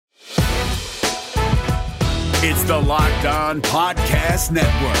It's the Locked On Podcast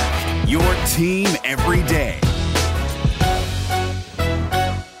Network, your team every day.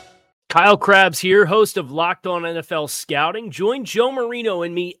 Kyle Krabs here, host of Locked On NFL Scouting. Join Joe Marino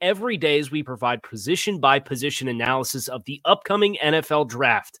and me every day as we provide position-by-position analysis of the upcoming NFL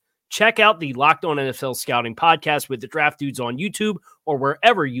Draft. Check out the Locked On NFL Scouting podcast with the Draft Dudes on YouTube or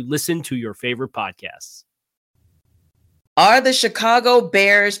wherever you listen to your favorite podcasts. Are the Chicago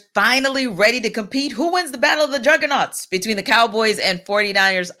Bears finally ready to compete? Who wins the battle of the juggernauts between the Cowboys and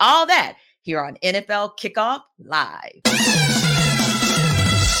 49ers? All that here on NFL Kickoff Live.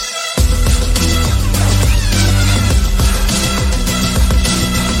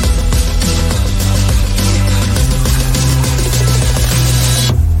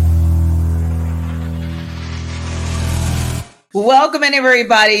 Welcome in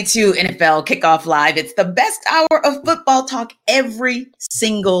everybody to NFL Kickoff Live. It's the best hour of football talk every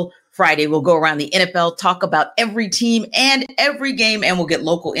single Friday. We'll go around the NFL, talk about every team and every game, and we'll get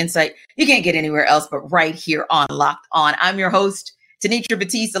local insight you can't get anywhere else but right here on Locked On. I'm your host, Tanitra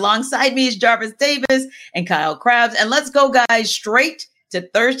Batiste. Alongside me is Jarvis Davis and Kyle Krabs. And let's go, guys, straight to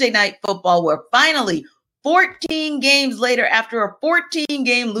Thursday Night Football, where finally 14 games later, after a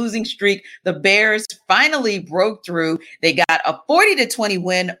 14-game losing streak, the Bears finally broke through. They got a 40-20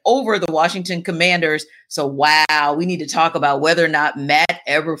 win over the Washington Commanders. So, wow, we need to talk about whether or not Matt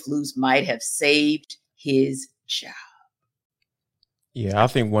Eberflus might have saved his job. Yeah, I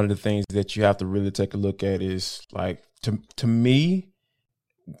think one of the things that you have to really take a look at is, like, to me,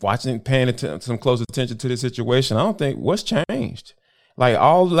 paying some close attention to the situation, I don't think what's changed. Like,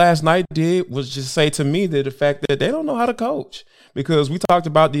 all last night did was just say to me that the fact that they don't know how to coach, because we talked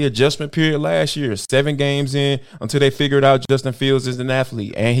about the adjustment period last year, 7 games in until they figured out Justin Fields is an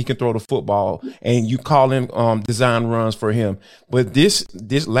athlete and he can throw the football, and you call him design runs for him. But this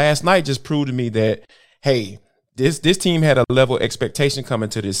last night just proved to me that, hey, this team had a level of expectation coming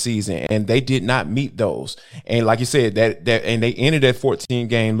to this season, and they did not meet those. And like you said, that and they ended that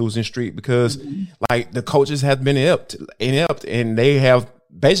 14-game losing streak because like the coaches have been inept, and they have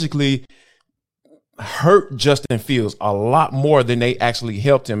basically hurt Justin Fields a lot more than they actually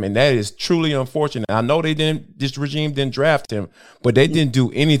helped him, and that is truly unfortunate. I know this regime didn't draft him, but they didn't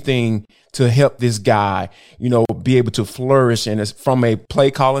do anything to help this guy, be able to flourish, and it's from a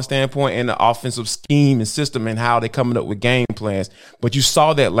play calling standpoint and the offensive scheme and system and how they're coming up with game plans. But you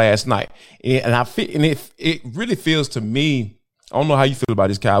saw that last night, and it really feels to me, I don't know how you feel about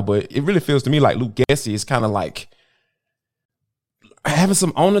this, Kyle, but it really feels to me like Luke Gessie is kind of like having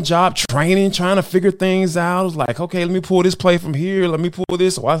some on-the-job training, trying to figure things out. It's like, okay, let me pull this play from here. Let me pull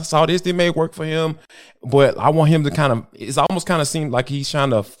this. Oh, I saw this. It may work for him. But I want him to it's almost kind of seemed like he's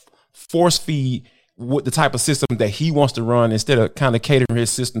trying to force feed what the type of system that he wants to run instead of kind of catering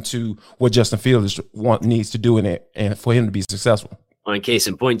his system to what Justin Fields needs to do in it and for him to be successful. On case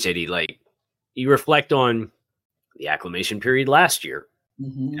in point, JD, like, you reflect on the acclimation period last year,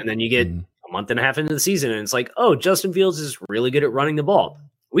 and then you get a month and a half into the season, and it's like, oh, Justin Fields is really good at running the ball.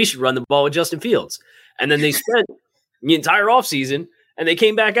 We should run the ball with Justin Fields. And then they spent the entire offseason, and they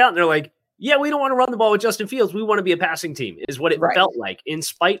came back out, and they're like, yeah, we don't want to run the ball with Justin Fields. We want to be a passing team, is what it felt like, in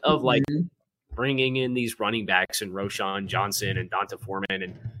spite of like bringing in these running backs and Roschon Johnson and Donta Foreman.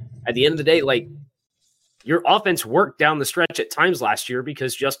 And at the end of the day, like, your offense worked down the stretch at times last year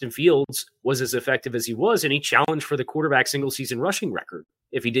because Justin Fields was as effective as he was, and he challenged for the quarterback single-season rushing record.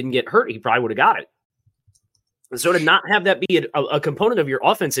 If he didn't get hurt, he probably would have got it. And so to not have that be a component of your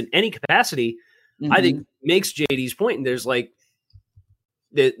offense in any capacity, I think makes JD's point. And there's like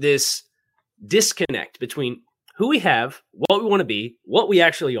this disconnect between who we have, what we want to be, what we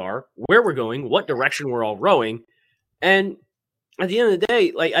actually are, where we're going, what direction we're all rowing. And at the end of the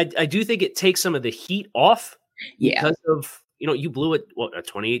day, like, I do think it takes some of the heat off because of, you blew it, a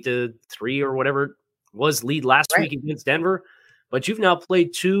 28-3 or whatever it was lead last week against Denver, but you've now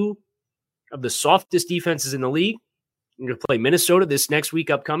played 2 of the softest defenses in the league. You're going to play Minnesota this next week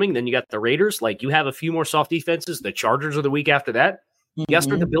upcoming. Then you got the Raiders. Like, you have a few more soft defenses. The Chargers are the week after that. You got to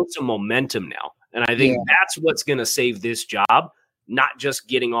start to build some momentum now. And I think that's what's going to save this job, not just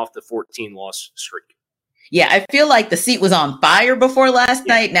getting off the 14-loss streak. Yeah, I feel like the seat was on fire before last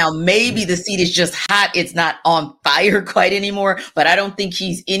night. Now, maybe the seat is just hot. It's not on fire quite anymore, but I don't think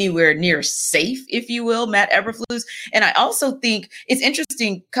he's anywhere near safe, if you will, Matt Eberflus. And I also think it's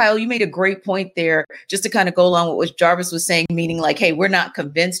interesting, Kyle, you made a great point there, just to kind of go along with what Jarvis was saying, meaning like, hey, we're not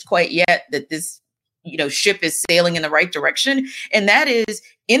convinced quite yet that this ship is sailing in the right direction. And that is,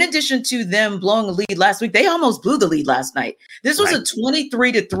 in addition to them blowing a lead last week, they almost blew the lead last night. This was a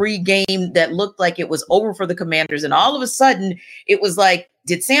 23-3 game that looked like it was over for the Commanders. And all of a sudden it was like,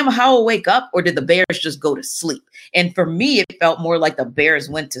 did Sam Howell wake up or did the Bears just go to sleep? And for me, it felt more like the Bears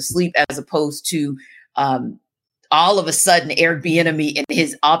went to sleep as opposed to all of a sudden Eric Bieniemy and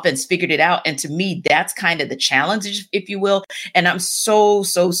his offense figured it out. And to me, that's kind of the challenge, if you will. And I'm so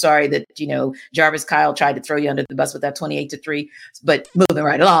sorry that, Jarvis Kyle tried to throw you under the bus with that 28-3, but moving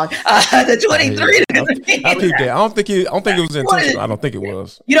right along, the 23. I peeped that. I don't think it was intentional. I don't think it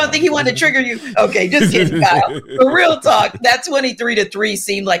was. You don't think he wanted to trigger you? Okay, just kidding, Kyle. But real talk, that 23-3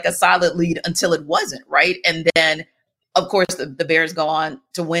 seemed like a solid lead until it wasn't, right? And then, of course, the Bears go on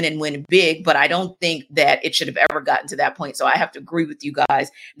to win and win big, but I don't think that it should have ever gotten to that point. So I have to agree with you guys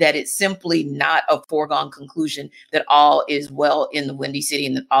that it's simply not a foregone conclusion that all is well in the Windy City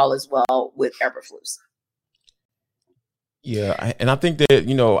and that all is well with Eberflus. Yeah, and I think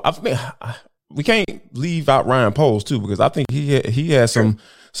that, we can't leave out Ryan Poles too, because I think he has some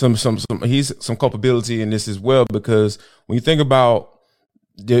culpability in this as well, because when you think about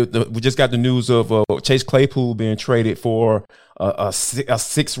we just got the news of Chase Claypool being traded for a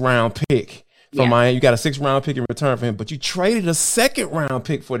 6th-round pick from Miami. You got a 6th-round pick in return for him, but you traded a 2nd-round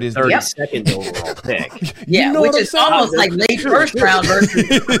pick for this 32nd overall pick. Which is almost like late 1st round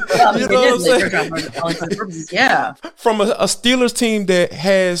versus from a Steelers team that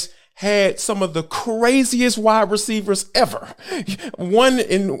has had some of the craziest wide receivers ever. One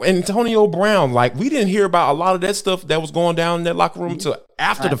in Antonio Brown. Like, we didn't hear about a lot of that stuff that was going down in that locker room until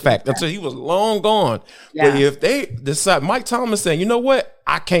after the fact, until he was long gone. Yeah. But if they decide, Mike Thomas saying, you know what,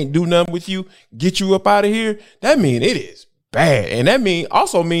 I can't do nothing with you, get you up out of here, that means it is bad. And that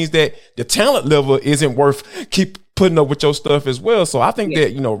also means that the talent level isn't worth keep putting up with your stuff as well. So I think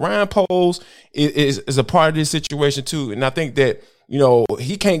that, Ryan Poles is a part of this situation too. And I think that,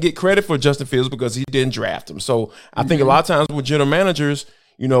 he can't get credit for Justin Fields because he didn't draft him. So I think a lot of times with general managers,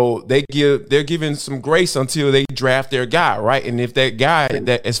 they're giving some grace until they draft their guy, right? And if that guy,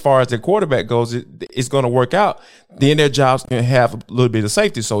 that as far as their quarterback goes, it's going to work out, then their job's going to have a little bit of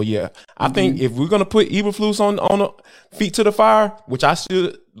safety. So I think if we're going to put Eberflus on feet to the fire, which I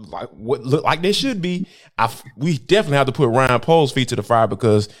should look like they should be, we definitely have to put Ryan Poles' feet to the fire,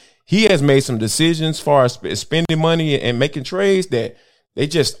 because he has made some decisions as far as spending money and making trades that they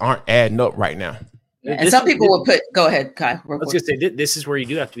just aren't adding up right now. And some people will go ahead, Kai. I was going to say, this is where you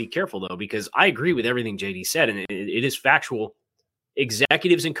do have to be careful, though, because I agree with everything JD said, and it is factual.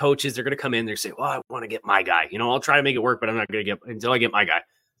 Executives and coaches, they're going to come in, they're saying, well, I want to get my guy. I'll try to make it work, but I'm not going to get until I get my guy.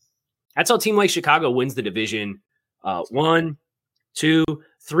 That's how a team like Chicago wins the division 1, 2,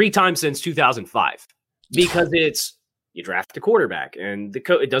 3 times since 2005, because it's you draft a quarterback and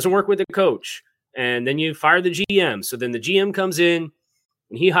it doesn't work with the coach, and then you fire the GM. So then the GM comes in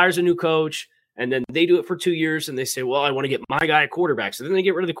and he hires a new coach, and then they do it for 2 years and they say, well, I want to get my guy a quarterback. So then they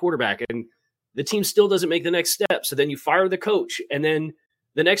get rid of the quarterback and the team still doesn't make the next step. So then you fire the coach, and then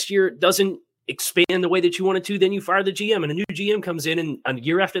the next year it doesn't expand the way that you wanted to. Then you fire the GM, and a new GM comes in, and a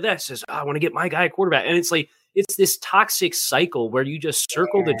year after that says, I want to get my guy a quarterback. And it's like, it's this toxic cycle where you just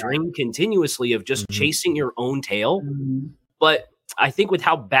circle the drain continuously of just chasing your own tail. But I think with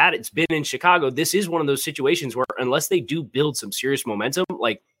how bad it's been in Chicago, this is one of those situations where unless they do build some serious momentum,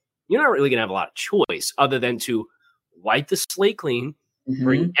 like, you're not really going to have a lot of choice other than to wipe the slate clean,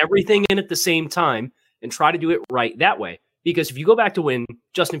 bring everything in at the same time, and try to do it right that way. Because if you go back to when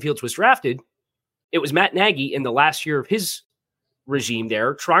Justin Fields was drafted, it was Matt Nagy in the last year of his regime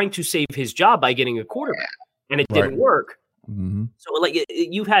there trying to save his job by getting a quarterback. And it didn't work. So like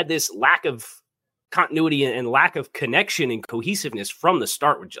you've had this lack of continuity and lack of connection and cohesiveness from the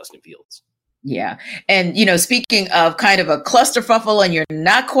start with Justin Fields. Yeah. And, speaking of kind of a clusterfuffle and you're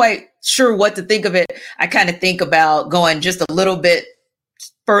not quite sure what to think of it, I kind of think about going just a little bit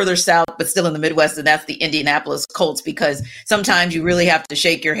further south, but still in the Midwest, and that's the Indianapolis Colts, because sometimes you really have to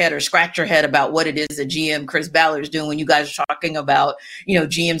shake your head or scratch your head about what it is that GM Chris Ballard's doing when you guys are talking about,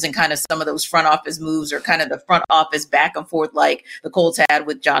 GMs and kind of some of those front office moves or kind of the front office back and forth like the Colts had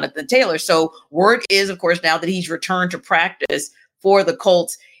with Jonathan Taylor. So word is, of course, now that he's returned to practice for the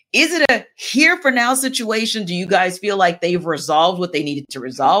Colts. Is it a here for now situation? Do you guys feel like they've resolved what they needed to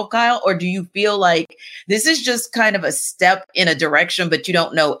resolve, Kyle? Or do you feel like this is just kind of a step in a direction, but you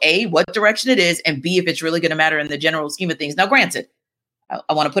don't know A, what direction it is, and B, if it's really going to matter in the general scheme of things? Now, granted,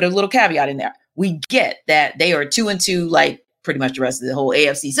 I want to put a little caveat in there. We get that they are 2-2, like pretty much the rest of the whole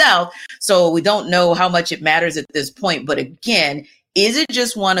AFC South. So we don't know how much it matters at this point. But again, is it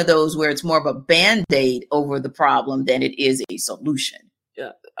just one of those where it's more of a Band-Aid over the problem than it is a solution?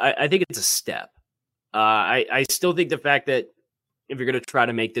 Yeah, I think it's a step. I still think the fact that if you're going to try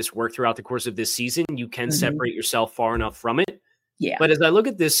to make this work throughout the course of this season, you can separate yourself far enough from it. Yeah. But as I look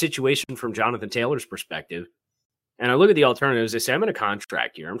at this situation from Jonathan Taylor's perspective, and I look at the alternatives, they say, I'm in a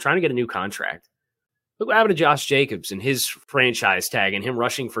contract here. I'm trying to get a new contract. Look what happened to Josh Jacobs and his franchise tag and him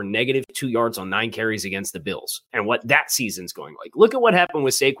rushing for -2 yards on 9 carries against the Bills and what that season's going like. Look at what happened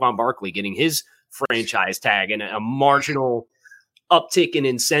with Saquon Barkley getting his franchise tag and a marginal uptick in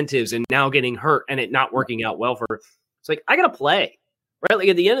incentives and now getting hurt and it not working out well for – it's like, I got to play, right? Like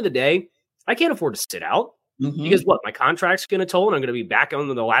at the end of the day, I can't afford to sit out because what? My contract's going to toll and I'm going to be back on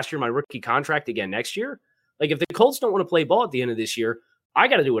the last year of my rookie contract again next year. Like if the Colts don't want to play ball at the end of this year, I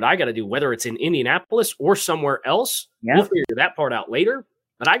got to do what I got to do, whether it's in Indianapolis or somewhere else. Yeah. We'll figure that part out later.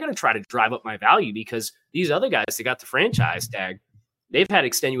 But I got to try to drive up my value because these other guys that got the franchise tag, they've had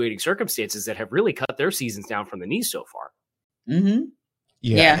extenuating circumstances that have really cut their seasons down from the knees so far.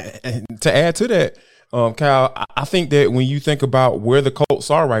 Yeah. And to add to that, Kyle, I think that when you think about where the Colts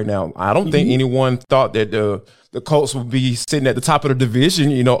are right now, I don't think anyone thought that the Colts would be sitting at the top of the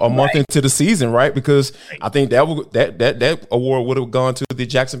division, a month into the season, right? Because I think that award would have gone to the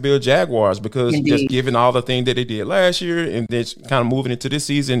Jacksonville Jaguars because just given all the things that they did last year and then kind of moving into this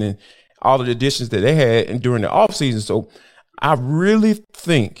season and all of the additions that they had and during the offseason. So I really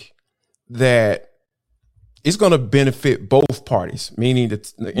think that it's going to benefit both parties, meaning the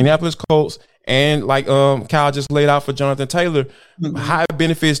Indianapolis Colts and like Kyle just laid out for Jonathan Taylor, how it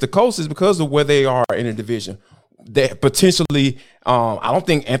benefits the Colts is because of where they are in the division. That potentially, I don't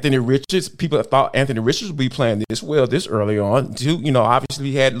think people thought Anthony Richards would be playing this well this early on.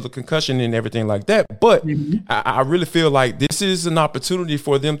 Obviously he had the concussion and everything like that. But I really feel like this is an opportunity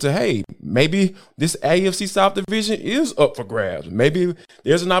for them to, hey, maybe this AFC South division is up for grabs. Maybe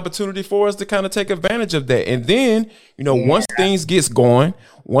there's an opportunity for us to kind of take advantage of that. And then, once things gets going,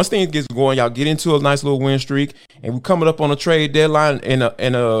 y'all get into a nice little win streak, and we're coming up on a trade deadline, and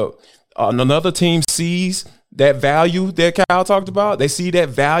another team sees that value that Kyle talked about. They see that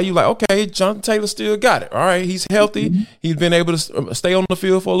value, like, okay, Jonathan Taylor still got it. All right, he's healthy. He's been able to stay on the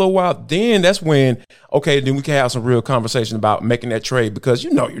field for a little while. Then that's when, then we can have some real conversation about making that trade because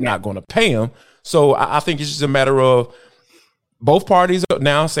you're not going to pay him. So I think it's just a matter of both parties are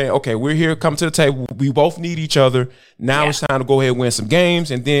now saying, okay, we're here, come to the table. We both need each other. Now it's time to go ahead and win some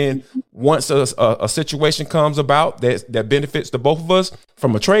games. And then once a situation comes about that benefits the both of us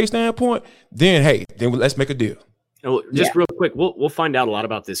from a trade standpoint, then let's make a deal. Just real quick, we'll find out a lot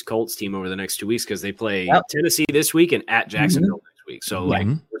about this Colts team over the next 2 weeks because they play Tennessee this week and at Jacksonville next week. So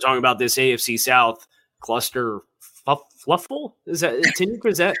we're talking about this AFC South cluster fluffle? Is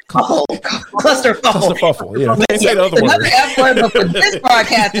that cluster fuffle? Yeah, can't say the other word. F word, but for this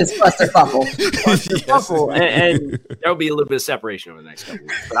broadcast is cluster fuffle. Fuffle, and there will be a little bit of separation over the next couple of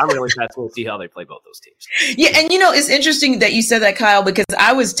weeks. But I'm really fascinated to see how they play both those teams. Yeah, and it's interesting that you said that, Kyle, because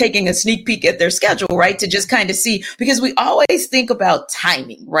I was taking a sneak peek at their schedule, right, to just kind of see, because we always think about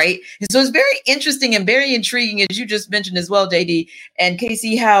timing, right? And so it's very interesting and very intriguing, as you just mentioned as well, JD and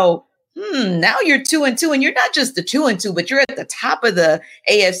Casey, how now you're 2-2, and you're not just the 2-2, but you're at the top of the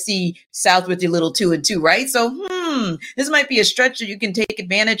AFC South with your little 2-2, right? So, this might be a stretch that you can take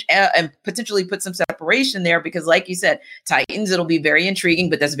advantage and potentially put some separation there because, like you said, Titans, it'll be very intriguing,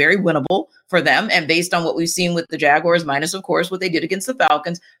 but that's very winnable for them. And based on what we've seen with the Jaguars, minus, of course, what they did against the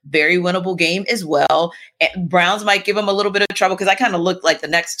Falcons, very winnable game as well. And Browns might give them a little bit of trouble because I kind of look like the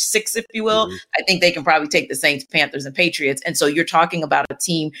next 6, if you will. I think they can probably take the Saints, Panthers, and Patriots. And so you're talking about a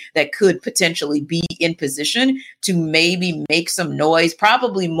team that could potentially be in position to maybe make some noise,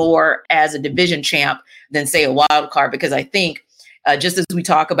 probably more as a division champ than, say, a wild card, because I think just as we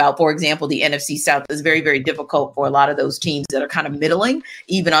talk about, for example, the NFC South is very, very difficult for a lot of those teams that are kind of middling,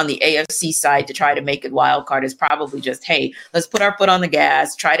 even on the AFC side, to try to make it wild card is probably just, hey, let's put our foot on the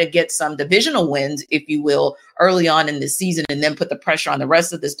gas, try to get some divisional wins, if you will, early on in the season, and then put the pressure on the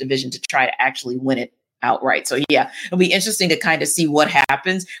rest of this division to try to actually win it outright. So it'll be interesting to kind of see what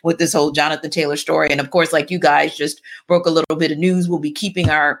happens with this whole Jonathan Taylor story. And of course, like you guys just broke a little bit of news, we'll be keeping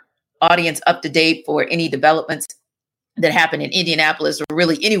our audience up to date for any developments that happen in Indianapolis or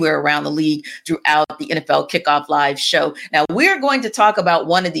really anywhere around the league throughout the NFL Kickoff Live show. Now, we're going to talk about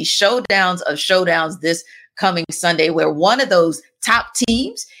one of these showdowns of showdowns this coming Sunday, where one of those top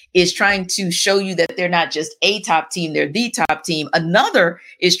teams is trying to show you that they're not just a top team, they're the top team. Another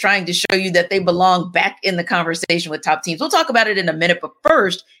is trying to show you that they belong back in the conversation with top teams. We'll talk about it in a minute. But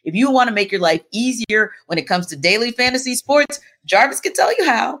first, if you want to make your life easier when it comes to daily fantasy sports, Jarvis can tell you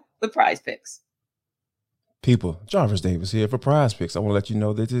how with Prize Picks. People, Jarvis Davis here for Prize Picks. I want to let you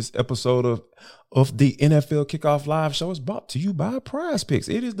know that this episode of the NFL Kickoff Live Show is brought to you by Prize Picks.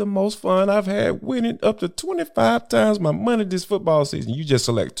 It is the most fun I've had, winning up to 25 times my money this football season. You just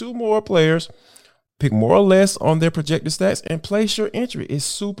select 2 more players, pick more or less on their projected stats, and place your entry. It's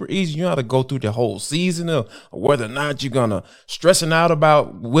super easy. You don't have to go through the whole season of whether or not you're going to stressing out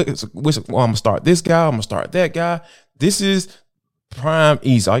about I'm going to start this guy, I'm going to start that guy. This is prime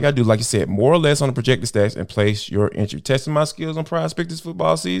easy. All you gotta do, like you said, more or less on the projected stats and place your entry. Testing my skills on Prize Picks this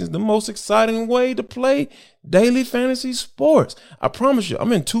football season, the most exciting way to play daily fantasy sports. I promise you,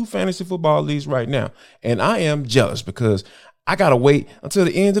 I'm in 2 fantasy football leagues right now, and I am jealous because I gotta wait until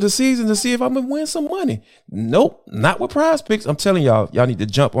the end of the season to see if I'm gonna win some money. Nope, not with Prize Picks. I'm telling y'all need to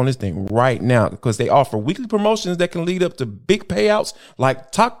jump on this thing right now because they offer weekly promotions that can lead up to big payouts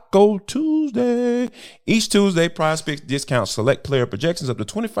like Taco Tuesday. Each Tuesday, Prize Picks discounts select player projections up to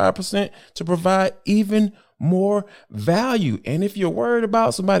 25% to provide even more value. And if you're worried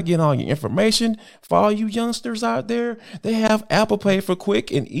about somebody getting all your information, for all you youngsters out there, they have Apple Pay for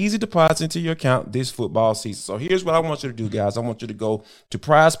quick and easy deposits into your account this football season. So here's what I want you to do, guys. I want you to go to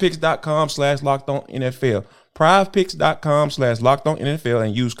prizepicks.com/lockedonnfl, prizepicks.com/lockedonnfl,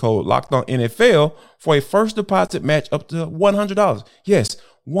 and use code LOCKEDONNFL for a first deposit match up to $100. Yes,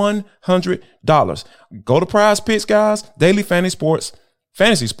 $100. Go to Prize Picks, guys. Daily fantasy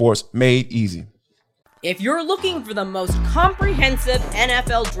sports made easy. If you're looking for the most comprehensive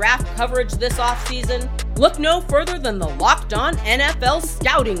NFL draft coverage this offseason, look no further than the Locked On NFL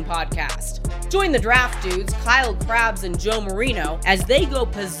Scouting Podcast. Join the draft dudes, Kyle Krabs and Joe Marino, as they go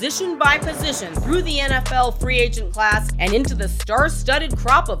position by position through the NFL free agent class and into the star-studded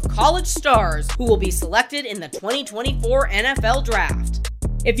crop of college stars who will be selected in the 2024 NFL Draft.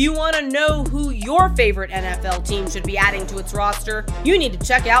 If you want to know who your favorite NFL team should be adding to its roster, you need to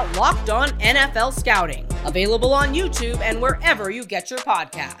check out Locked On NFL Scouting, available on YouTube and wherever you get your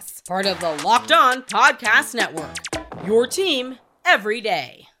podcasts. Part of the Locked On Podcast Network, your team every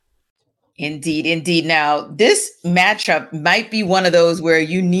day. Indeed, indeed. Now, this matchup might be one of those where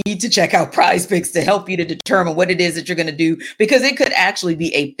you need to check out Prize Picks to help you to determine what it is that you're going to do, because it could actually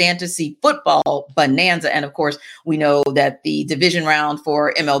be a fantasy football bonanza. And of course, we know that the division round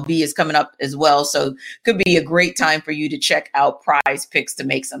for MLB is coming up as well. So could be a great time for you to check out Prize Picks to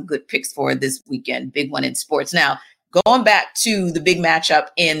make some good picks for this weekend. Big one in sports. Now, going back to the big matchup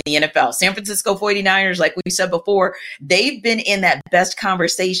in the NFL, San Francisco 49ers, like we said before, they've been in that best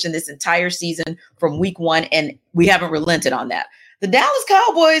conversation this entire season from week 1, and we haven't relented on that. The Dallas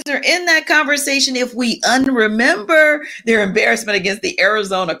Cowboys are in that conversation if we unremember their embarrassment against the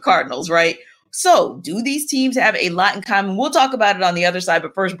Arizona Cardinals, right? So do these teams have a lot in common? We'll talk about it on the other side.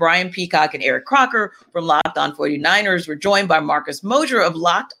 But first, Brian Peacock and Eric Crocker from Locked On 49ers were joined by Marcus Mosher of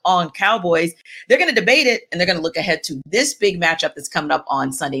Locked On Cowboys. They're going to debate it, and they're going to look ahead to this big matchup that's coming up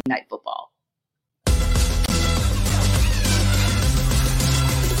on Sunday Night Football.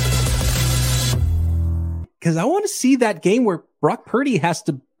 Because I want to see that game where Brock Purdy has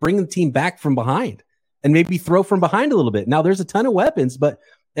to bring the team back from behind and maybe throw from behind a little bit. Now, there's a ton of weapons, but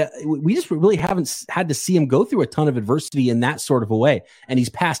we just really haven't had to see him go through a ton of adversity in that sort of a way. And he's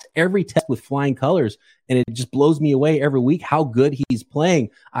passed every test with flying colors. And it just blows me away every week how good he's playing.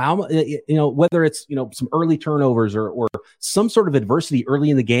 Whether it's, some early turnovers or some sort of adversity early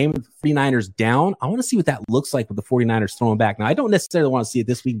in the game, 49ers down. I want to see what that looks like with the 49ers throwing back. Now, I don't necessarily want to see it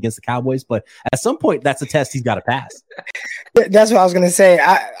this week against the Cowboys, but at some point, that's a test he's got to pass. That's what I was going to say.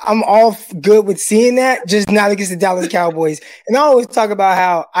 I'm all good with seeing that, just not against the Dallas Cowboys. And I always talk about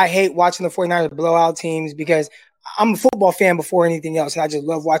how I hate watching the 49ers blowout teams because I'm a football fan before anything else, and I just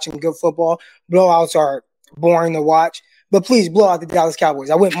love watching good football. Blowouts are boring to watch, but please blow out the Dallas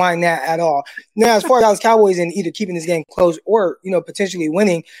Cowboys. I wouldn't mind that at all. Now, as far as Dallas Cowboys and either keeping this game close or, potentially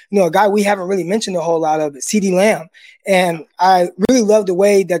winning, a guy we haven't really mentioned a whole lot of, CeeDee Lamb. And I really love the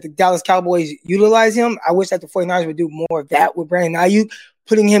way that the Dallas Cowboys utilize him. I wish that the 49ers would do more of that with Brandon Ayuk,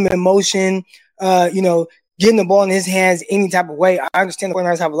 putting him in motion, getting the ball in his hands any type of way. I understand the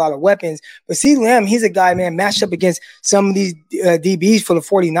 49ers have a lot of weapons, but CeeDee Lamb, he's a guy, man, matched up against some of these DBs for the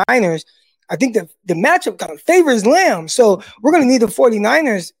 49ers. I think the matchup kind of favors Lamb. So we're going to need the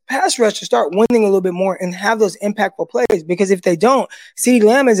 49ers pass rush to start winning a little bit more and have those impactful plays, because if they don't, CeeDee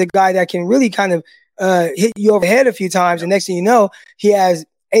Lamb is a guy that can really kind of hit you over the head a few times. And next thing you know, he has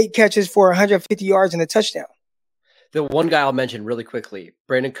 8 catches for 150 yards and a touchdown. The one guy I'll mention really quickly,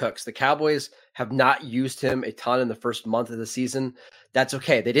 Brandon Cooks. The Cowboys have not used him a ton in the first month of the season. That's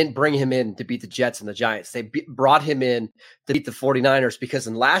okay. They didn't bring him in to beat the Jets and the Giants. They brought him in to beat the 49ers because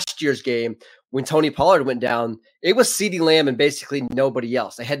in last year's game, when Tony Pollard went down, it was CeeDee Lamb and basically nobody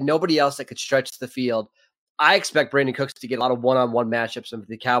else. They had nobody else that could stretch the field. I expect Brandon Cooks to get a lot of one-on-one matchups with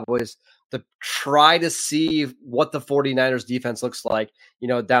the Cowboys to try to see what the 49ers defense looks like,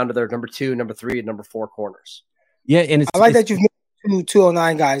 down to their number 2, number 3, and number 4 corners. Yeah, and I like that you've mentioned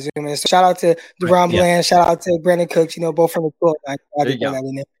 209 guys. So shout out to DeRon Bland, shout out to Brandon Cooks, both from the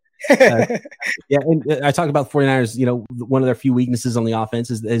 209. And I talked about the 49ers, one of their few weaknesses on the offense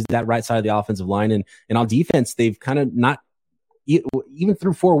is that right side of the offensive line. And on defense, they've kind of not, even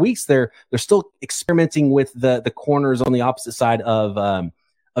through 4 weeks, they're still experimenting with the corners on the opposite side of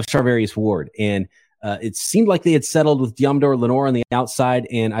Charvarius Ward. And it seemed like they had settled with Diamador Lenore on the outside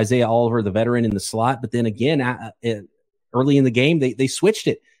and Isaiah Oliver, the veteran, in the slot. But then again, early in the game, they switched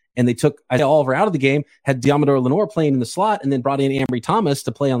it. And they took Isaiah Oliver out of the game, had Diamador Lenore playing in the slot, and then brought in Ambry Thomas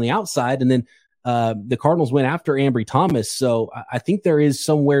to play on the outside. And then the Cardinals went after Ambry Thomas. So I think there is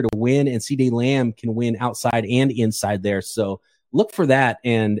somewhere to win, and CeeDee Lamb can win outside and inside there. So look for that,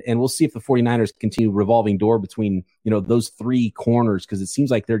 and we'll see if the 49ers continue revolving door between those 3 corners, because it seems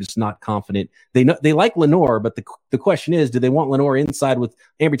like they're just not confident. They like Lenore, but the question is, do they want Lenore inside with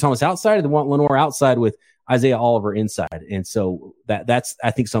Ambry Thomas outside, or do they want Lenore outside with Isaiah Oliver inside? And so that's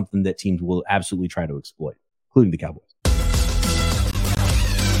I think something that teams will absolutely try to exploit, including the Cowboys.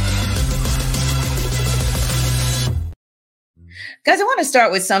 Guys, I want to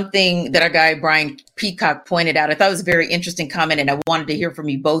start with something that our guy Brian Peacock pointed out. I thought it was a very interesting comment, and I wanted to hear from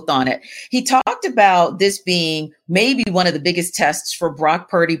you both on it. He talked about this being maybe one of the biggest tests for Brock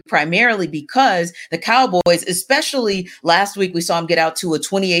Purdy, primarily because the Cowboys, especially last week, we saw him get out to a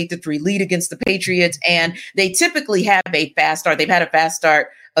 28-3 lead against the Patriots, and they typically have a fast start. They've had a fast start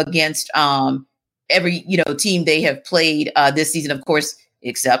against every team they have played this season, of course,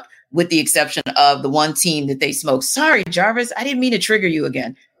 with the exception of the one team that they smoked. Sorry, Jarvis, I didn't mean to trigger you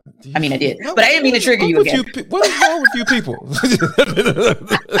again. I mean, I did, but I didn't mean to trigger you again. What is wrong with you people? You want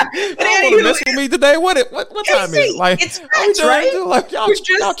to mess with me today? What time is it? Like, it's facts, right? Like, y'all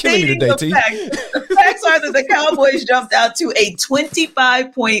killing me today, T. The facts are that the Cowboys jumped out to a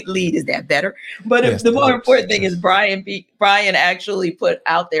 25-point lead. Is that better? But yes, the more important thing is Brian actually put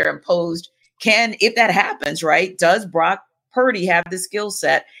out there and posed, if that happens, right, does Brock Purdy have the skill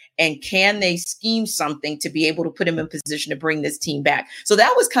set? And can they scheme something to be able to put him in position to bring this team back? So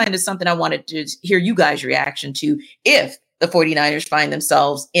that was kind of something I wanted to hear you guys' reaction to if the 49ers find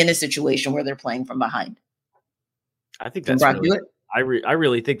themselves in a situation where they're playing from behind. I think that's I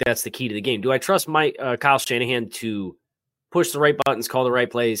really think that's the key to the game. Do I trust Kyle Shanahan to push the right buttons, call the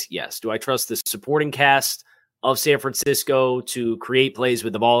right plays? Yes. Do I trust the supporting cast of San Francisco to create plays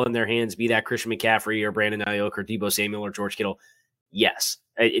with the ball in their hands, be that Christian McCaffrey or Brandon Ayuk or Deebo Samuel or George Kittle? Yes.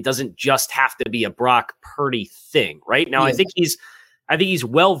 It doesn't just have to be a Brock Purdy thing, right? Now, yeah. I think he's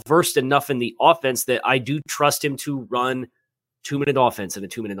well versed enough in the offense that I do trust him to run 2-minute offense in a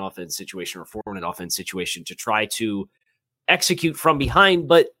 2-minute offense situation or 4-minute offense situation to try to execute from behind.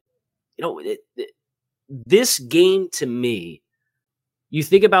 But this game, to me, you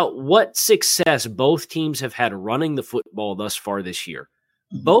think about what success both teams have had running the football thus far this year.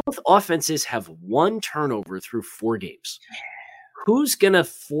 Both offenses have 1 turnover through 4 games. Who's going to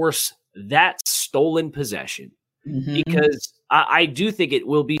force that stolen possession? Mm-hmm. Because I do think it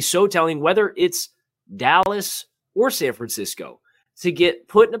will be so telling, whether it's Dallas or San Francisco, to get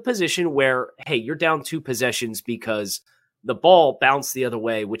put in a position where, hey, you're down 2 possessions because the ball bounced the other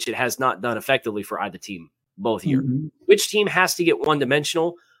way, which it has not done effectively for either team both year. Mm-hmm. Which team has to get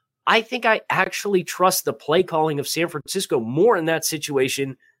one-dimensional? I think I actually trust the play calling of San Francisco more in that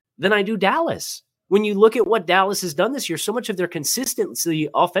situation than I do Dallas. When you look at what Dallas has done this year, so much of their consistency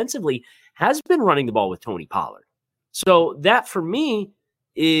offensively has been running the ball with Tony Pollard. So that, for me,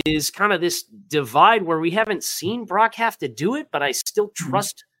 is kind of this divide where we haven't seen Brock have to do it, but I still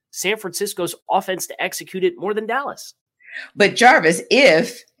trust San Francisco's offense to execute it more than Dallas. But Jarvis,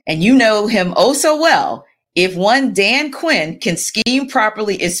 and you know him oh so well, if one Dan Quinn can scheme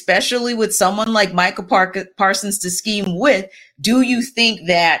properly, especially with someone like Michael Parsons to scheme with, do you think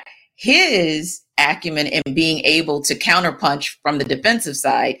that his acumen in being able to counterpunch from the defensive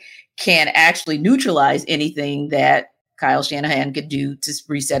side can actually neutralize anything that Kyle Shanahan could do to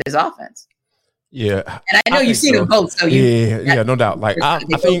reset his offense? Yeah. And I know you've seen them both. So yeah, no doubt. Like, I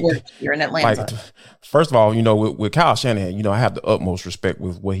think you're in Atlanta. Like, first of all, with Kyle Shanahan, I have the utmost respect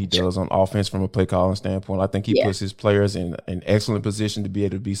with what he does on offense from a play calling standpoint. I think he puts his players in an excellent position to be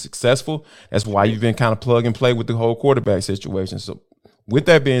able to be successful. That's why you've been kind of plug and play with the whole quarterback situation. So with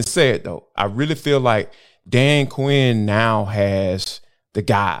that being said, though, I really feel like Dan Quinn now has the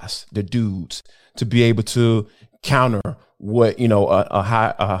guys, the dudes, to be able to counter what, a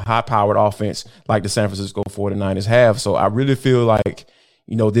high-powered offense like the San Francisco 49ers have. So I really feel like,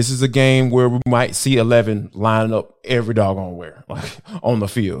 this is a game where we might see 11 lining up every doggone where, like on the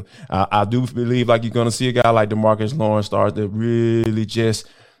field. I do believe like you're going to see a guy like DeMarcus Lawrence start to really just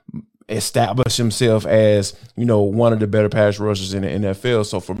establish himself as, one of the better pass rushers in the NFL.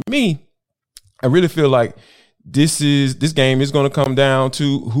 So for me, I really feel like this game is going to come down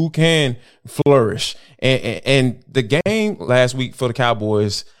to who can flourish. And the game last week for the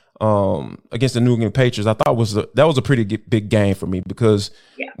Cowboys against the New England Patriots, I thought that was a pretty big game for me, because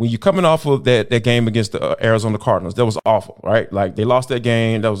when you're coming off of that game against the Arizona Cardinals, that was awful, right? Like they lost that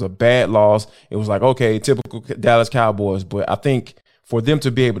game. That was a bad loss. It was like, okay, typical Dallas Cowboys. But I think for them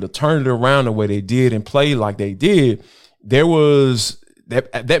to be able to turn it around the way they did and play like they did, there was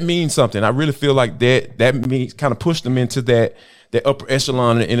that means something. I really feel like that means kind of pushed them into that upper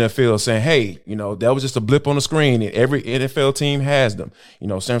echelon in the NFL, saying, hey, that was just a blip on the screen, and every NFL team has them.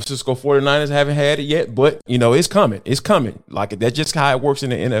 San Francisco 49ers haven't had it yet, but it's coming. It's coming. Like that's just how it works in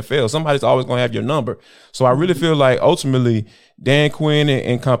the NFL. Somebody's always going to have your number. So I really feel like ultimately Dan Quinn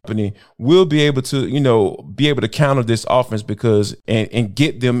and company will be able to counter this offense and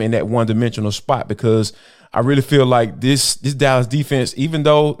get them in that one-dimensional spot, because I really feel like this Dallas defense, even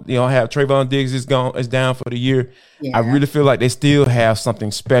though have Trayvon Diggs is down for the year, I really feel like they still have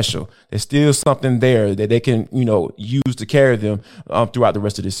something special. There's still something there that they can use to carry them throughout the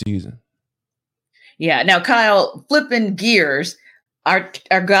rest of the season. Yeah. Now, Kyle, flipping gears, our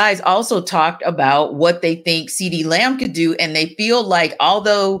guys also talked about what they think CeeDee Lamb could do, and they feel like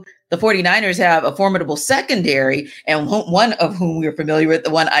although the 49ers have a formidable secondary, and one of whom we're familiar with, the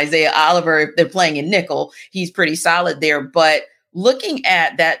one Isaiah Oliver, if they're playing in nickel, he's pretty solid there. But looking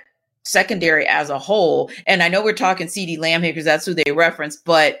at that secondary as a whole, and I know we're talking CeeDee Lamb here because that's who they reference,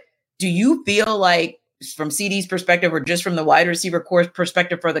 but do you feel like from CeeDee's perspective or just from the wide receiver corps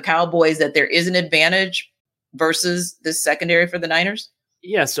perspective for the Cowboys that there is an advantage versus this secondary for the Niners?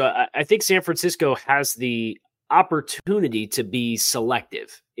 Yeah, so I think San Francisco has the opportunity to be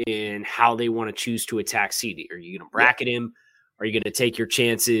selective in how they want to choose to attack CeeDee. Are you going to bracket him? Are you going to take your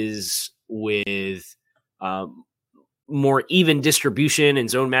chances with more even distribution and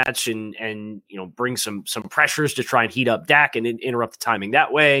zone match and bring some pressures to try and heat up Dak and interrupt the timing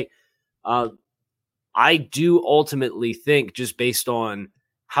that way? I do ultimately think, just based on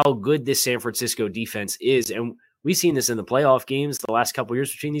how good this San Francisco defense is, and we've seen this in the playoff games the last couple of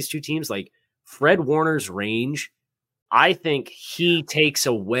years between these two teams, like Fred Warner's range, I think he takes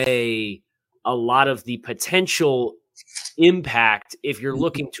away a lot of the potential impact if you're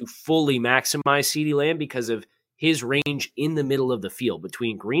looking to fully maximize CeeDee Lamb because of his range in the middle of the field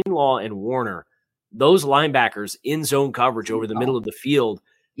between Greenlaw and Warner. Those linebackers in zone coverage over the middle of the field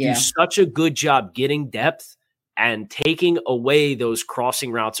do such a good job getting depth and taking away those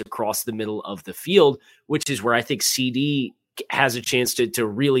crossing routes across the middle of the field, which is where I think CeeDee has a chance to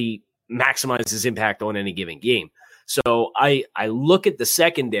really maximize his impact on any given game. So I look at the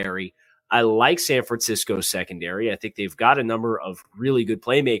secondary. I like San Francisco's secondary. I think they've got a number of really good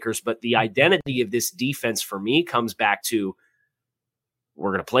playmakers, but the identity of this defense for me comes back to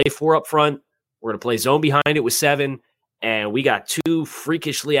we're going to play 4 up front. We're going to play zone behind it with 7. And we got 2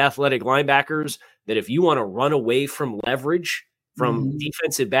 freakishly athletic linebackers that if you want to run away from leverage from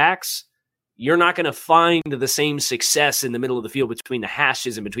defensive backs, you're not going to find the same success in the middle of the field between the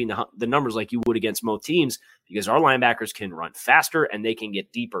hashes and between the numbers like you would against most teams, because our linebackers can run faster and they can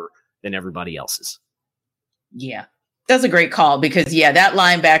get deeper than everybody else's. Yeah, that's a great call because, that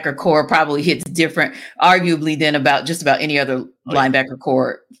linebacker core probably hits different, arguably, than about just about any other linebacker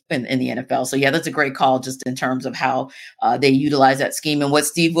core in the NFL. So, that's a great call just in terms of how they utilize that scheme and what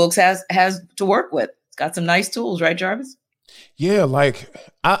Steve Wilks has to work with. It's got some nice tools, right, Jarvis? Yeah, like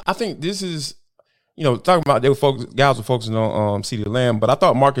I think this is, talking about guys were focusing on CeeDee Lamb, but I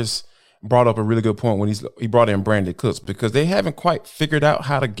thought Marcus brought up a really good point when he brought in Brandon Cooks, because they haven't quite figured out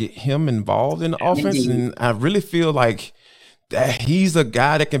how to get him involved in the offense. And I really feel like that he's a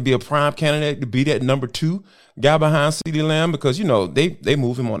guy that can be a prime candidate to be that number 2 guy behind CeeDee Lamb, because, they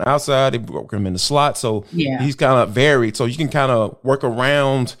move him on the outside, they work him in the slot. So he's kind of varied. So you can kind of work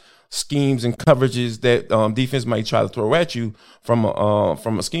around schemes and coverages that defense might try to throw at you from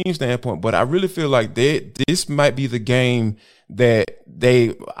a scheme standpoint. But I really feel like this might be the game that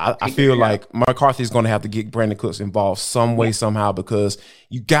I feel like McCarthy is going to have to get Brandon Cooks involved some way, somehow, because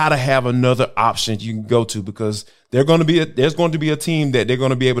you got to have another option you can go to, because there's going to be a team that they're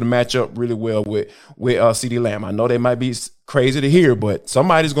going to be able to match up really well with CeeDee Lamb. I know they might be crazy to hear, but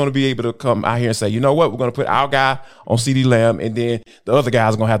somebody's going to be able to come out here and say, you know what, we're going to put our guy on CeeDee Lamb, and then the other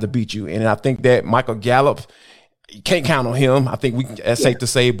guy's going to have to beat you. And I think that Michael Gallup, you can't count on him. I think that's safe to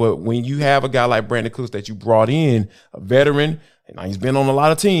say. But when you have a guy like Brandon Cooks that you brought in, a veteran, Now, he's been on a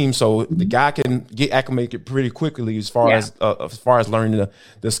lot of teams, so the guy can get acclimated pretty quickly as far as learning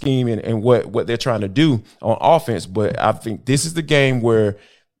the scheme and what they're trying to do on offense. But I think this is the game where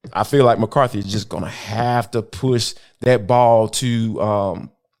I feel like McCarthy is just going to have to push that ball to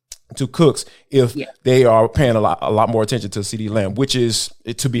Cooks if they are paying a lot more attention to CeeDee Lamb, which is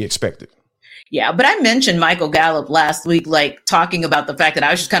to be expected. Yeah, but I mentioned Michael Gallup last week, like talking about the fact that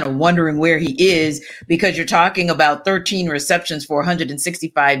I was just kind of wondering where he is, because you're talking about 13 receptions for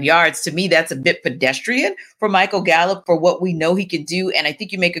 165 yards. To me, that's a bit pedestrian for Michael Gallup for what we know he can do. And I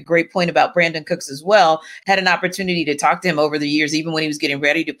think you make a great point about Brandon Cooks as well. Had an opportunity to talk to him over the years, even when he was getting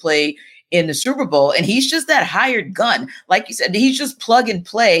ready to play in the Super Bowl. And he's just that hired gun. Like you said, he's just plug and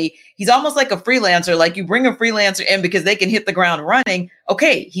play. He's almost like a freelancer. Like you bring a freelancer in because they can hit the ground running.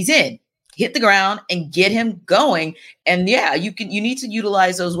 Okay, he's in. Hit the ground and get him going. And you need to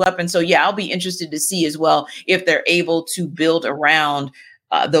utilize those weapons. So I'll be interested to see as well if they're able to build around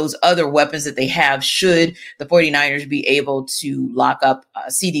those other weapons that they have, should the 49ers be able to lock up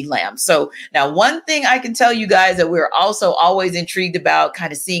CeeDee Lamb. So now, one thing I can tell you guys that we're also always intrigued about,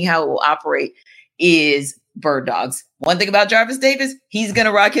 kind of seeing how it will operate, is bird dogs. One thing about Jarvis Davis, he's going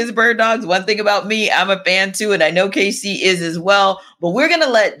to rock his bird dogs. One thing about me, I'm a fan too, and I know KC is as well. But we're going to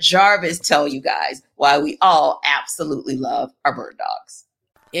let Jarvis tell you guys why we all absolutely love our bird dogs.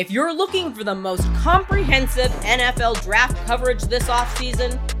 If you're looking for the most comprehensive NFL draft coverage this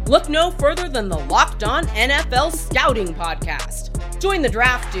offseason, look no further than the Locked On NFL Scouting Podcast. Join the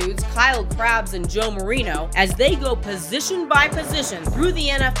draft dudes, Kyle Krabs and Joe Marino, as they go position by position through the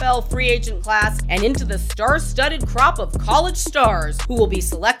NFL free agent class and into the star-studded crop of college stars who will be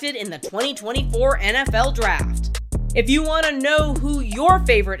selected in the 2024 NFL Draft. If you want to know who your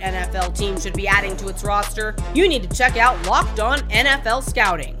favorite NFL team should be adding to its roster, you need to check out Locked On NFL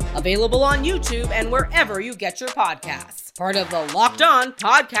Scouting, available on YouTube and wherever you get your podcasts. Part of the Locked On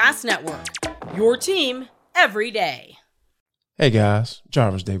Podcast Network, your team every day. Hey guys,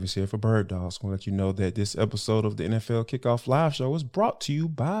 Jarvis Davis here for Bird Dogs. I want to let you know that this episode of the NFL Kickoff Live Show is brought to you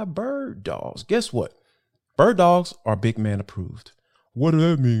by Bird Dogs. Guess what? Bird Dogs are big man approved. What does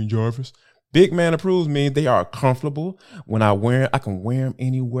that mean, Jarvis? Big man approved means they are comfortable. When I wear them, I can wear them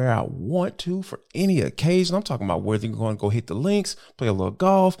anywhere I want to for any occasion. I'm talking about whether you're going to go hit the links, play a little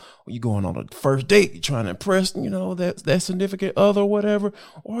golf, or you're going on a first date, you're trying to impress, that significant other or whatever,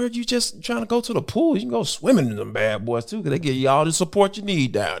 or you just trying to go to the pool. You can go swimming in them bad boys too, because they give you all the support you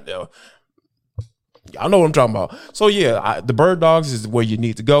need down there. Y'all know what I'm talking about. So the Bird Dogs is where you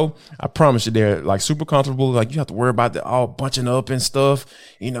need to go. I promise you, they're like super comfortable. Like you have to worry about the all bunching up and stuff,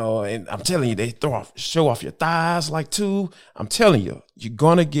 and I'm telling you, they show off your thighs like too. I'm telling you, you're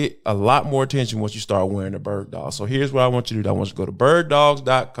gonna get a lot more attention once you start wearing the Bird Dogs. So here's what I want you to do. I want you to go to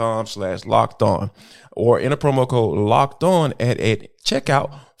birddogs.com/lockedon or enter promo code locked on at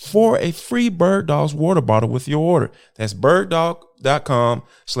checkout for a free Bird Dogs water bottle with your order. That's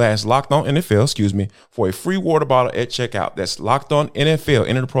birddog.com/LockedOnNFL, for a free water bottle at checkout. That's Locked On NFL.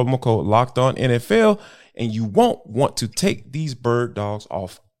 Enter the promo code Locked On NFL, and you won't want to take these Bird Dogs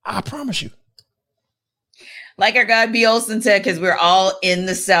off. I promise you. Like our guy B. Olsen said, because we're all in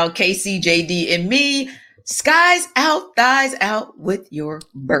the South, KC, JD, and me. Skies out, thighs out with your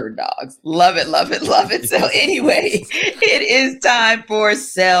bird dogs. Love it, love it, love it. So anyway, it is time for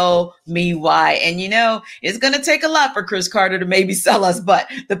Sell Me Why. And it's going to take a lot for Chris Carter to maybe sell us, but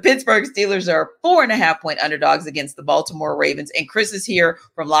the Pittsburgh Steelers are 4.5-point underdogs against the Baltimore Ravens. And Chris is here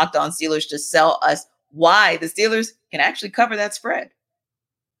from Locked On Steelers to sell us why the Steelers can actually cover that spread.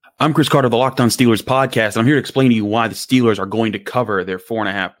 I'm Chris Carter, the Locked On Steelers podcast, and I'm here to explain to you why the Steelers are going to cover their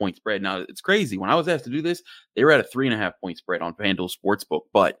 4.5-point spread. Now, it's crazy. When I was asked to do this, they were at a 3.5-point spread on FanDuel Sportsbook,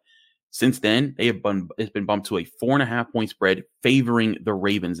 but since then, it's been bumped to a 4.5-point spread favoring the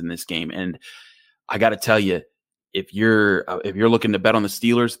Ravens in this game. And I got to tell you, if you're looking to bet on the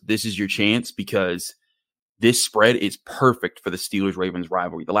Steelers, this is your chance, because this spread is perfect for the Steelers-Ravens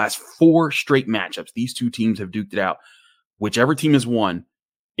rivalry. The last 4 straight matchups, these two teams have duked it out. Whichever team has won,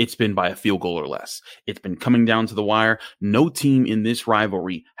 it's been by a field goal or less. It's been coming down to the wire. No team in this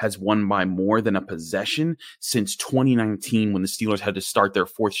rivalry has won by more than a possession since 2019, when the Steelers had to start their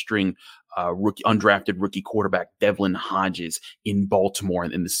 4th-string undrafted rookie quarterback Devlin Hodges in Baltimore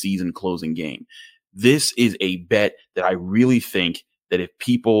in the season-closing game. This is a bet that I really think that if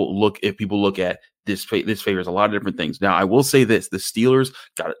people look at this favors a lot of different things. Now, I will say this: the Steelers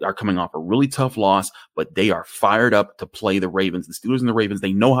are coming off a really tough loss, but they are fired up to play the Ravens. The Steelers and the Ravens,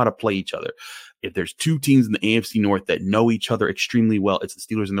 they know how to play each other. if there's two teams in the AFC North that know each other extremely well, it's the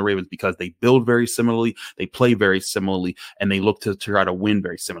Steelers and the Ravens, because they build very similarly, they play very similarly, and they look to try to win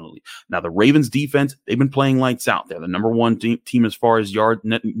very similarly. Now, the Ravens defense, they've been playing lights out. They're the number one team as far as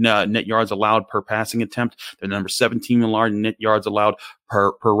net yards allowed per passing attempt. They're the number 7 team in large net yards allowed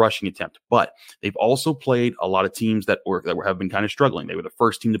per rushing attempt. But they've also played a lot of teams that have been kind of struggling. They were the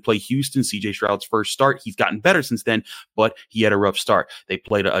first team to play Houston, CJ Stroud's first start. He's gotten better since then, but he had a rough start. They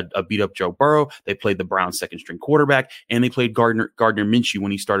played a beat up Joe Burrow. They played the Browns' second string quarterback, and they played Gardner Minshew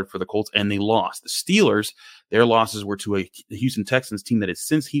when he started for the Colts, and they lost. The Steelers, their losses were to a Houston Texans team that has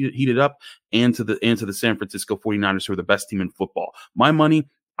since heated up, and to the San Francisco 49ers, who are the best team in football. My money,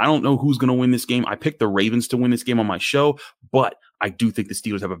 I don't know who's going to win this game. I picked the Ravens to win this game on my show, but I do think the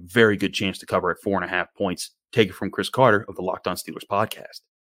Steelers have a very good chance to cover at 4.5 points. Take it from Chris Carter of the Locked On Steelers podcast.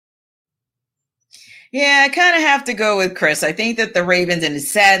 Yeah, I kind of have to go with Chris. I think that the Ravens, and it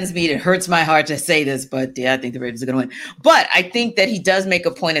saddens me, it hurts my heart to say this, but yeah, I think the Ravens are going to win. But I think that he does make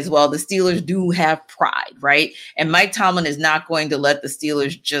a point as well. The Steelers do have pride, right? And Mike Tomlin is not going to let the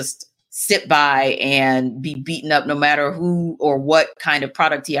Steelers just sit by and be beaten up no matter who or what kind of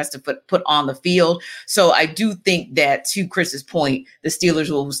product he has to put on the field. So I do think that, to Chris's point, the Steelers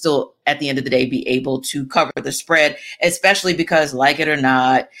will still, at the end of the day, be able to cover the spread, especially because, like it or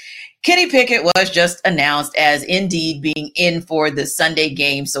not, Kenny Pickett was just announced as indeed being in for the Sunday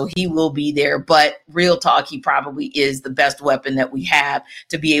game, so he will be there. But real talk, he probably is the best weapon that we have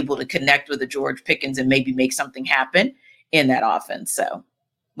to be able to connect with the George Pickens and maybe make something happen in that offense. So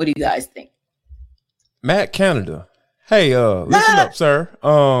what do you guys think? Matt Canada. Hey, listen up, sir.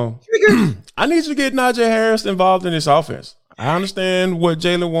 I need you to get Najee Harris involved in this offense. I understand what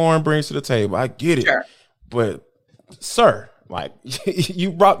Jaylen Warren brings to the table. I get it. Sure. But, sir, like,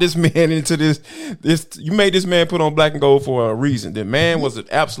 you brought this man into this, you made this man put on black and gold for a reason. The man was an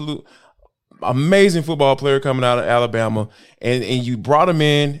absolute amazing football player coming out of Alabama, and you brought him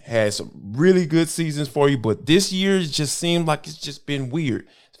in, had some really good seasons for you, but this year it just seemed like it's just been weird.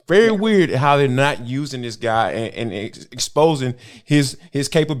 It's very weird how they're not using this guy and exposing his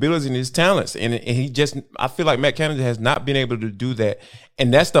capabilities and his talents. And he just, I feel like Matt Canada has not been able to do that.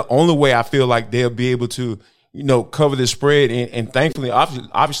 And that's the only way I feel like they'll be able to, cover the spread. And thankfully,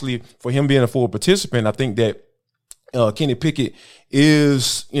 obviously, for him being a full participant, I think that Kenny Pickett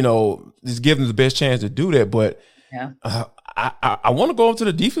is giving the best chance to do that. But yeah. I want to go up to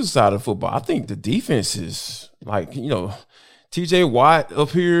the defensive side of football. I think the defense is like, TJ Watt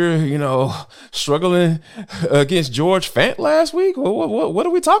up here, struggling against George Fant last week. What are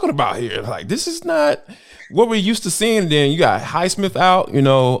we talking about here? Like, this is not what we're used to seeing. Then you got Highsmith out,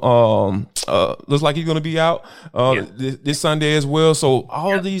 looks like he's going to be out this Sunday as well. So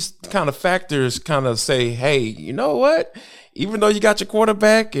all of these kind of factors kind of say, hey, you know what? Even though you got your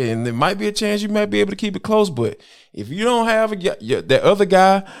quarterback and there might be a chance you might be able to keep it close, but if you don't have that other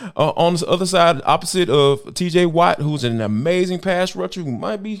guy on the other side, opposite of TJ Watt, who's an amazing pass rusher who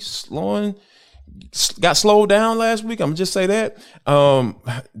might be got slowed down last week, I'm going to just say that. I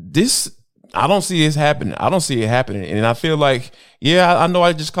don't see it happening. And I feel like, I know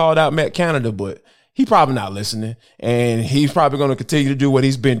I just called out Matt Canada, but he's probably not listening, and he's probably going to continue to do what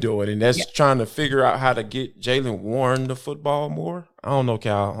he's been doing, and that's trying to figure out how to get Jaylen Warren the football more. I don't know,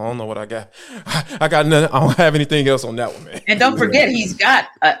 Cal. I don't know what I got. I got nothing. I don't have anything else on that one, man. And don't forget, he's got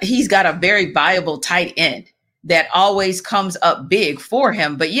a very viable tight end that always comes up big for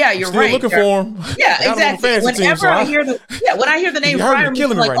him. But yeah, you're right. Looking for him. Yeah, exactly. Whenever I hear the name Brian,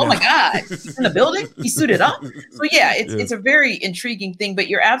 I'm like, oh my God, he's in the building. He's suited up. So yeah, it's a very intriguing thing. But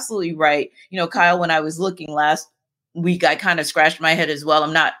you're absolutely right. Kyle, when I was looking last week, I kind of scratched my head as well.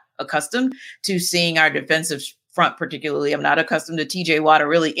 I'm not accustomed to seeing our defensive front, particularly. I'm not accustomed to TJ Watt or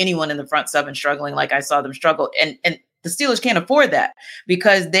really anyone in the front seven struggling like I saw them struggle. And the Steelers can't afford that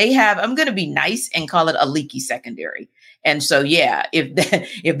because they have, I'm going to be nice and call it a leaky secondary. And so,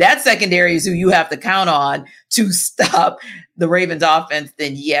 if that secondary is who you have to count on to stop the Ravens offense,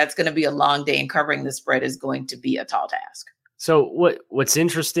 then it's going to be a long day, and covering the spread is going to be a tall task. So what's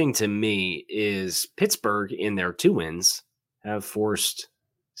interesting to me is Pittsburgh, in their 2 wins, have forced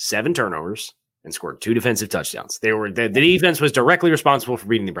 7 turnovers and scored 2 defensive touchdowns. The defense was directly responsible for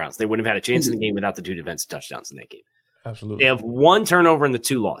beating the Browns. They wouldn't have had a chance in the game without the 2 defensive touchdowns in that game. Absolutely. They have 1 turnover in the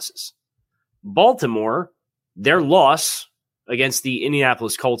 2 losses. Baltimore, their loss against the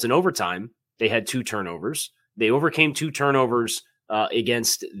Indianapolis Colts in overtime, they had 2 turnovers. They overcame 2 turnovers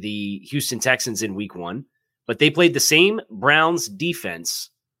against the Houston Texans in week 1, but they played the same Browns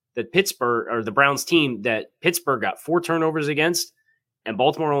defense that the Browns team that Pittsburgh got 4 turnovers against, and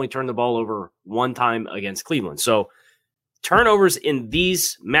Baltimore only turned the ball over 1 time against Cleveland. So turnovers in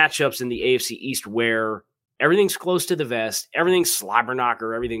these matchups in the AFC East where everything's close to the vest, everything's slobber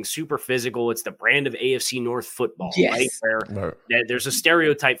knocker, everything's super physical. It's the brand of AFC North football, right? Where there's a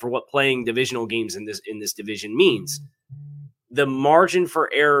stereotype for what playing divisional games in this division means. The margin for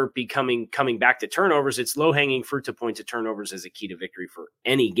error coming back to turnovers, it's low-hanging fruit to point to turnovers as a key to victory for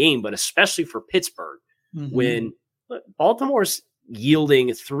any game, but especially for Pittsburgh, when Baltimore's yielding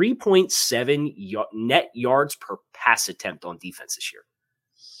 3.7 net yards per pass attempt on defense this year.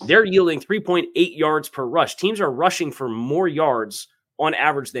 They're yielding 3.8 yards per rush. Teams are rushing for more yards on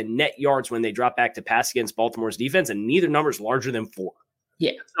average than net yards when they drop back to pass against Baltimore's defense, and neither number is larger than 4.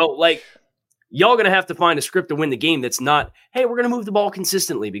 Yeah. So, y'all going to have to find a script to win the game that's not, hey, we're going to move the ball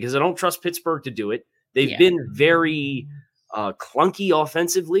consistently, because I don't trust Pittsburgh to do it. They've been very clunky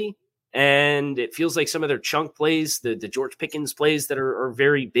offensively, and it feels like some of their chunk plays, the George Pickens plays that are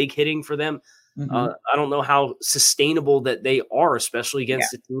very big hitting for them, I don't know how sustainable that they are, especially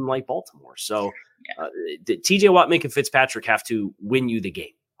against a team like Baltimore. So TJ Watt, Minka Fitzpatrick have to win you the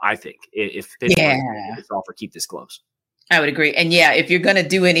game, I think, if Pittsburgh this offer, keep this close. I would agree. And if you're going to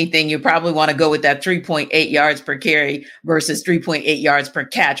do anything, you probably want to go with that 3.8 yards per carry versus 3.8 yards per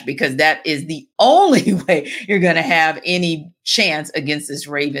catch, because that is the only way you're going to have any chance against this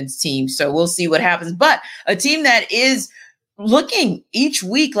Ravens team. So we'll see what happens. But a team that is looking each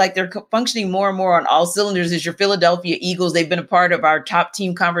week like they're functioning more and more on all cylinders is your Philadelphia Eagles. They've been a part of our top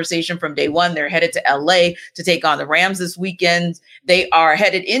team conversation from day one. They're headed to LA to take on the Rams this weekend. They are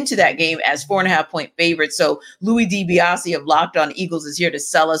headed into that game as 4.5-point favorites. So Louis DiBiase of Locked On Eagles is here to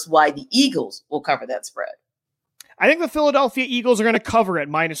sell us why the Eagles will cover that spread. I think the Philadelphia Eagles are going to cover at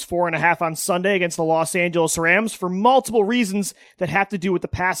 -4.5 on Sunday against the Los Angeles Rams for multiple reasons that have to do with the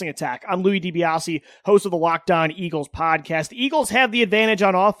passing attack. I'm Louis DiBiase, host of the Locked On Eagles podcast. The Eagles have the advantage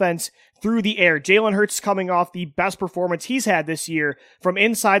on offense through the air. Jalen Hurts coming off the best performance he's had this year from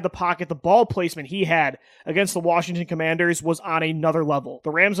inside the pocket. The ball placement he had against the Washington Commanders was on another level.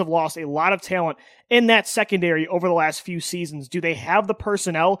 The Rams have lost a lot of talent in that secondary over the last few seasons. Do they have the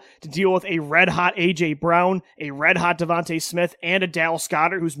personnel to deal with a red-hot A.J. Brown, a red-hot Devontae Smith, and a Dallas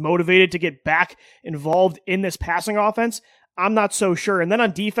Goedert who's motivated to get back involved in this passing offense? I'm not so sure. And then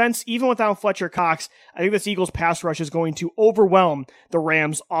on defense, even without Fletcher Cox, I think this Eagles pass rush is going to overwhelm the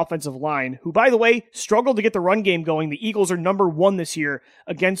Rams offensive line, who, by the way, struggled to get the run game going. The Eagles are number 1 this year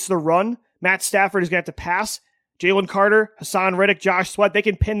against the run. Matt Stafford is going to have to pass. Jalen Carter, Hassan Reddick, Josh Sweat, they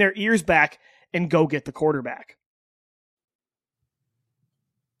can pin their ears back and go get the quarterback.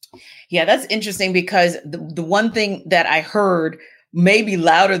 Yeah, that's interesting, because the one thing that I heard maybe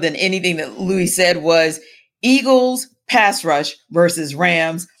louder than anything that Louis said was Eagles pass rush versus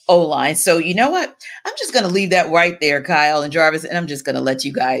Rams O-line. So you know what? I'm just going to leave that right there, Kyle and Jarvis, and I'm just going to let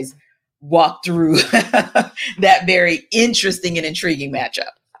you guys walk through that very interesting and intriguing matchup.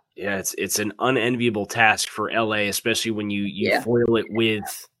 Yeah, it's an unenviable task for LA, especially when you foil it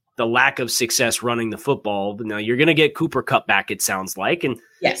with the lack of success running the football. Now you're going to get Cooper Kupp back, it sounds like, and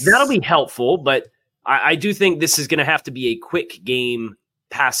that'll be helpful. But I do think this is going to have to be a quick game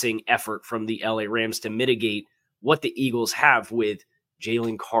passing effort from the LA Rams to mitigate what the Eagles have with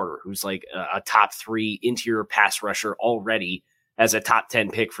Jalen Carter, who's like a top 3 interior pass rusher already as a top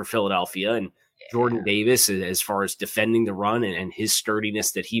 10 pick for Philadelphia, and Jordan Davis as far as defending the run and his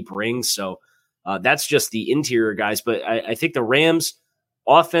sturdiness that he brings. So that's just the interior guys. But I think the Rams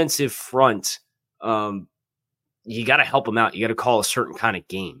offensive front, you got to help them out. You got to call a certain kind of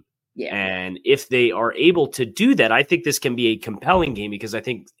game. Yeah. And if they are able to do that, I think this can be a compelling game, because I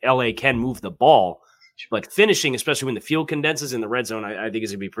think LA can move the ball. But finishing, especially when the field condenses in the red zone, I think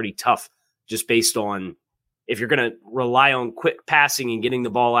is going to be pretty tough, just based on if you're going to rely on quick passing and getting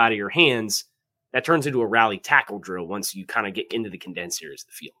the ball out of your hands, that turns into a rally tackle drill once you kind of get into the condensed areas of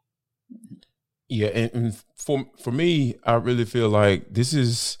the field. Yeah, and for me, I really feel like this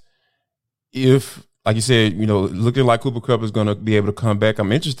is, if, like you said, looking like Cooper Kupp is going to be able to come back.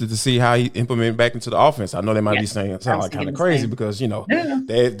 I'm interested to see how he implemented back into the offense. I know they might be saying it sounds like kind of crazy, because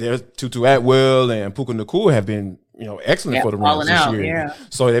they're Tutu Atwell and Puka Nacua have been excellent for the Rams this year. Yeah.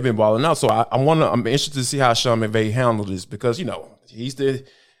 So they've been balling out. So I'm interested to see how Sean McVay handled this, because he's the,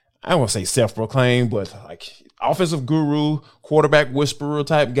 I don't want to say self-proclaimed, but like offensive guru, quarterback whisperer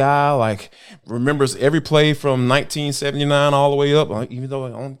type guy, like remembers every play from 1979 all the way up, even though I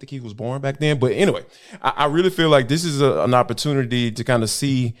don't think he was born back then. But anyway, I really feel like this is an opportunity to kind of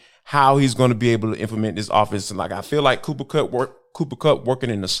see how he's going to be able to implement this offense. And like, I feel like Cooper Kupp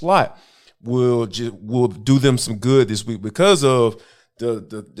working in the slot will do them some good this week, because of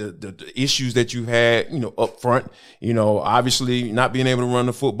the issues that you had, up front, obviously not being able to run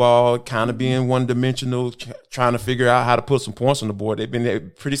the football, kind of being one-dimensional, trying to figure out how to put some points on the board. They've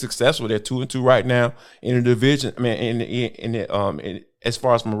been pretty successful. They're 2-2 right now in the division. I mean, as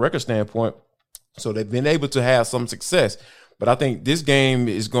far as from a record standpoint, so they've been able to have some success. But I think this game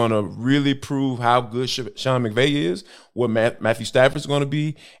is going to really prove how good Sean McVay is, what Matthew Stafford's going to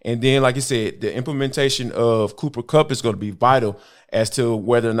be. And then, like you said, the implementation of Cooper Kupp is going to be vital as to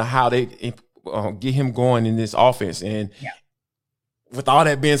whether or not how they get him going in this offense. And with all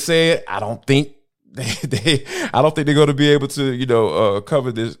that being said, I don't think they're going to be able to,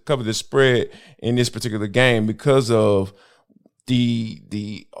 cover this spread in this particular game because of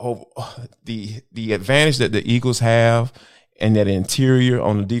the advantage that the Eagles have. And that interior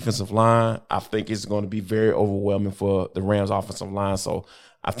on the defensive line, I think is going to be very overwhelming for the Rams offensive line. So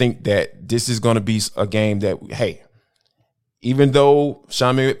I think that this is going to be a game that, hey, even though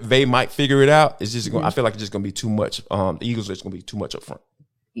Sean McVay might figure it out, it's just I feel like it's just going to be too much. The Eagles are just going to be too much up front.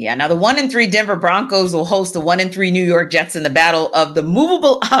 Yeah, now the 1-3 Denver Broncos will host the 1-3 New York Jets in the battle of the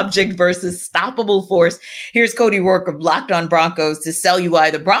movable object versus stoppable force. Here's Cody Rourke of Locked On Broncos to sell you why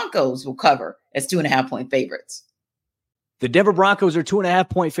the Broncos will cover as 2.5-point favorites. The Denver Broncos are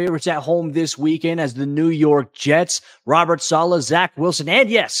 2.5-point favorites at home this weekend as the New York Jets, Robert Saleh, Zach Wilson, and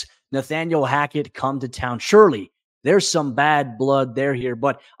yes, Nathaniel Hackett come to town. Surely there's some bad blood there here,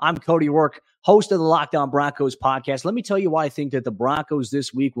 but I'm Cody Rourke, host of the Locked On Broncos podcast. Let me tell you why I think that the Broncos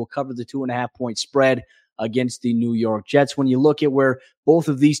this week will cover the 2.5-point spread against the New York Jets. When you look at where both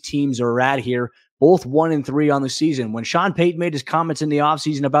of these teams are at here, both 1-3 on the season. When Sean Payton made his comments in the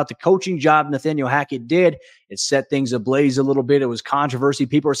offseason about the coaching job Nathaniel Hackett did, it set things ablaze a little bit. It was controversy.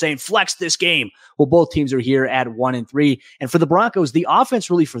 People are saying, flex this game. Well, both teams are here at 1-3. And for the Broncos, the offense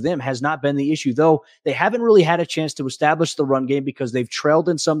really for them has not been the issue, though they haven't really had a chance to establish the run game because they've trailed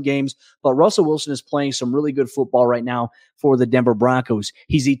in some games. But Russell Wilson is playing some really good football right now for the Denver Broncos.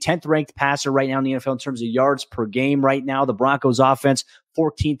 He's the 10th ranked passer right now in the NFL in terms of yards per game right now. The Broncos offense,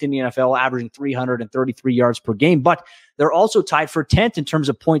 14th in the NFL, averaging 333 yards per game. But they're also tied for 10th in terms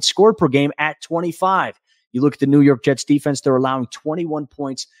of points scored per game at 25. You look at the New York Jets defense, they're allowing 21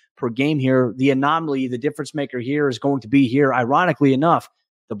 points per game here. The anomaly, the difference maker here is going to be here, ironically enough,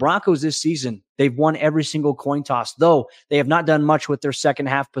 the Broncos this season, they've won every single coin toss, though they have not done much with their second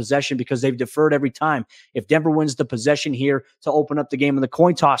half possession because they've deferred every time. If Denver wins the possession here to open up the game in the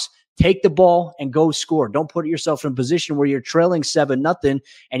coin toss, take the ball and go score. Don't put yourself in a position where you're trailing 7-0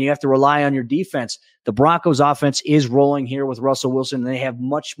 and you have to rely on your defense. The Broncos offense is rolling here with Russell Wilson, and they have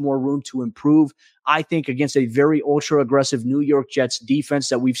much more room to improve, I think, against a very ultra-aggressive New York Jets defense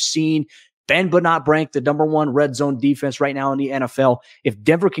that we've seen bend but not break, the number one red zone defense right now in the NFL. If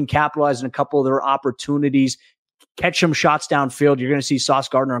Denver can capitalize on a couple of their opportunities, catch some shots downfield, you're going to see Sauce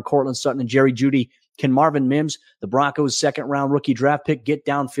Gardner and Cortland Sutton and Jerry Jeudy. Can Marvin Mims, the Broncos' second-round rookie draft pick, get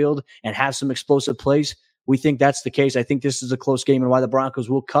downfield and have some explosive plays? We think that's the case. I think this is a close game and why the Broncos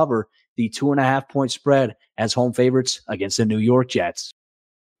will cover the 2.5-point spread as home favorites against the New York Jets.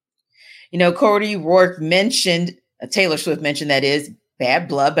 Cody Rourke mentioned, Taylor Swift mentioned that is bad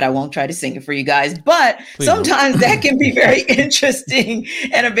blood, but I won't try to sing it for you guys. But please sometimes that can be very interesting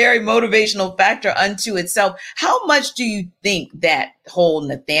and a very motivational factor unto itself. How much do you think that whole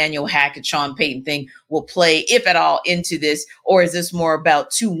Nathaniel Hackett, Sean Payton thing will play, if at all, into this? Or is this more about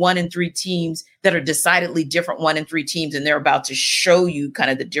two 1-3 teams that are decidedly different 1-3 teams, and they're about to show you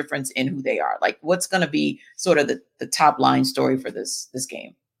kind of the difference in who they are? Like, what's going to be sort of the top line story for this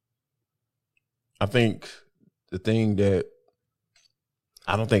game? I think the thing that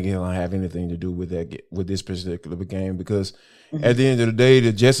I don't think it'll have anything to do with this particular game because at the end of the day,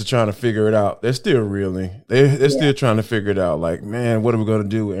 the Jets are trying to figure it out. They're still reeling. They're still trying to figure it out. Like, man, what are we going to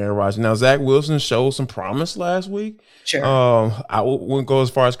do with Aaron Rodgers? Now, Zach Wilson showed some promise last week. Sure. I wouldn't go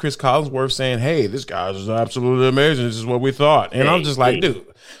as far as Chris Collinsworth saying, hey, this guy is absolutely amazing. This is what we thought. And I'm just like, dude,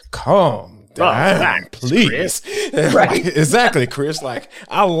 calm down, please. Right. Exactly, Chris. Like,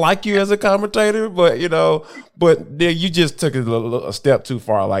 I like you as a commentator, but you just took it a step too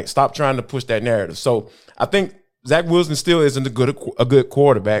far. Like, stop trying to push that narrative. So I think Zach Wilson still isn't a good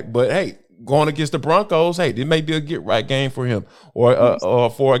quarterback, but hey, going against the Broncos, hey, this may be a get right game for him, or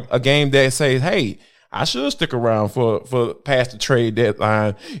for a game that says, hey, I should stick around for past the trade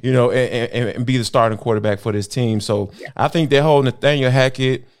deadline, and be the starting quarterback for this team. So I think that whole Nathaniel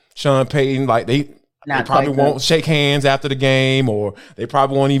Hackett, Sean Payton, like they probably won't shake hands after the game, or they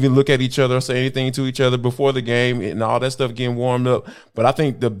probably won't even look at each other or say anything to each other before the game and all that stuff getting warmed up. But I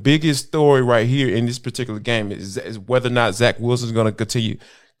think the biggest story right here in this particular game is whether or not Zach Wilson is going to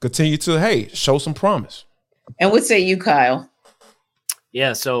continue to, hey, show some promise. And what say you, Kyle?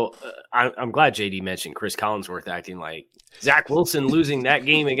 Yeah, so I'm glad JD mentioned Chris Collinsworth acting like Zach Wilson losing that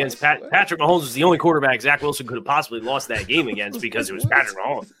game against Patrick Mahomes was the only quarterback Zach Wilson could have possibly lost that game against because it was Patrick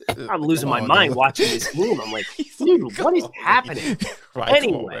Mahomes. I'm losing my mind watching this game. I'm like, dude, what is happening?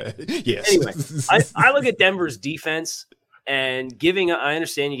 Anyway, I look at Denver's defense and I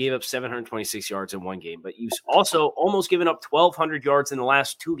understand you gave up 726 yards in one game, but you also almost given up 1,200 yards in the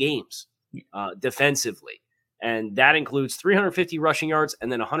last two games defensively. And that includes 350 rushing yards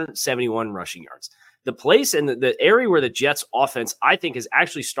and then 171 rushing yards. The place and the area where the Jets offense, I think, has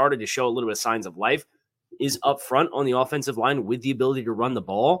actually started to show a little bit of signs of life is up front on the offensive line with the ability to run the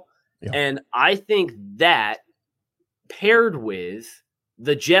ball. Yeah. And I think that paired with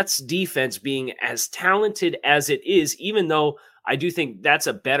the Jets defense being as talented as it is, even though I do think that's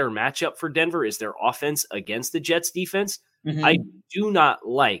a better matchup for Denver is their offense against the Jets defense. Mm-hmm. I do not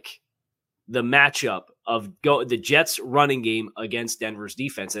like the matchup of the Jets running game against Denver's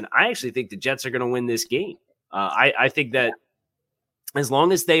defense. And I actually think the Jets are going to win this game. I think that as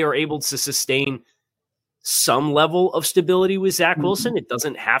long as they are able to sustain some level of stability with Zach Wilson, it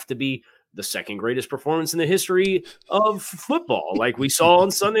doesn't have to be the second greatest performance in the history of football, like we saw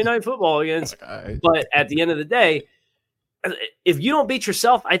on Sunday Night Football against. But at the end of the day, if you don't beat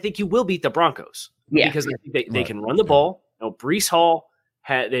yourself, I think you will beat the Broncos because they can run the ball. Breece Hall,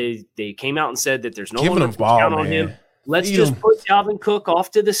 they came out and said that there's no one to count on him. Let's just put Dalvin Cook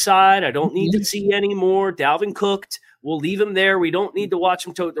off to the side. I don't need to see any more. Dalvin cooked. We'll leave him there. We don't need to watch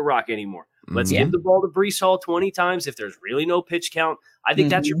him tote the rock anymore. Let's give the ball to Breece Hall 20 times. If there's really no pitch count, I think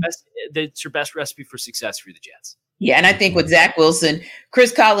that's your best recipe for success for the Jets. Yeah, and I think with Zach Wilson,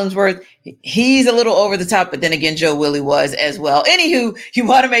 Chris Collinsworth, he's a little over the top, but then again, Joe Willie was as well. Anywho, you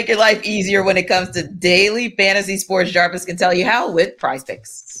want to make your life easier when it comes to daily fantasy sports. Jarvis can tell you how with Prize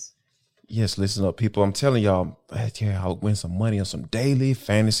Picks. Yes, listen up, people. I'm telling y'all, I'll win some money on some daily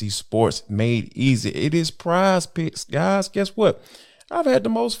fantasy sports made easy. It is Prize Picks, guys. Guess what? I've had the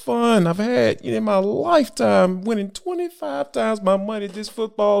most fun I've had in my lifetime, winning 25 times my money this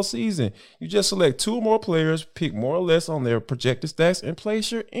football season. You just select two or more players, pick more or less on their projected stats, and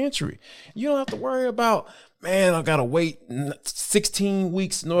place your entry. You don't have to worry about, man, I got to wait 16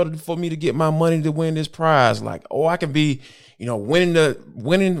 weeks in order for me to get my money to win this prize. Like, I can be, winning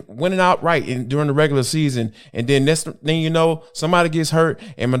outright during the regular season. And then next thing you know, somebody gets hurt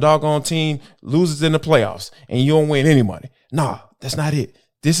and my doggone team loses in the playoffs and you don't win any money. Nah. That's not it.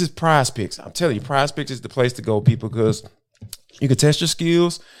 This is Prize Picks. I'm telling you, Prize Picks is the place to go, people, because you can test your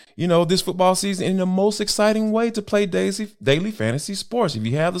skills, this football season in the most exciting way to play daily fantasy sports. If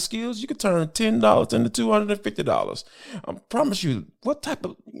you have the skills, you can turn $10 into $250. I promise you, what type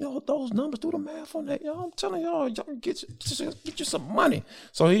of, those numbers, do the math on that. I'm telling y'all get you some money.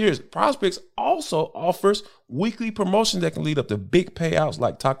 So here's Prize Picks also offers weekly promotions that can lead up to big payouts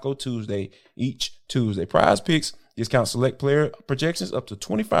like Taco Tuesday each Tuesday. Prize Picks discount select player projections up to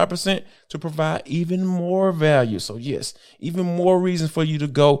 25% to provide even more value. So yes, even more reasons for you to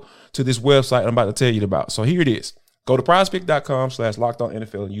go to this website I'm about to tell you about. So here it is. Go to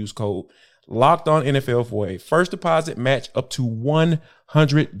prizepick.com/LockedOnNFL and use code LockedOnNFL for a first deposit match up to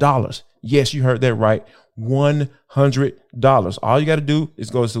 $100. Yes, you heard that right. $100. All you got to do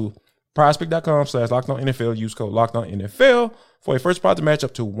is go to prizepick.com/LockedOnNFL, use code LockedOnNFL for a first deposit match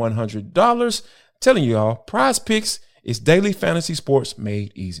up to $100. Telling you all, Prize Picks is daily fantasy sports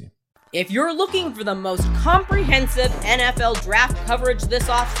made easy. If you're looking for the most comprehensive NFL draft coverage this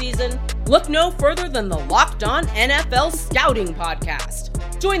offseason, look no further than the Locked On NFL Scouting Podcast.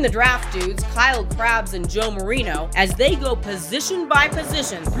 Join the draft dudes, Kyle Krabs and Joe Marino, as they go position by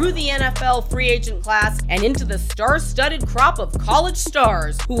position through the NFL free agent class and into the star-studded crop of college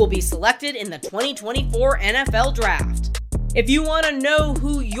stars who will be selected in the 2024 NFL Draft. If you want to know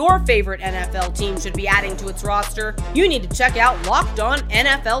who your favorite NFL team should be adding to its roster, you need to check out Locked On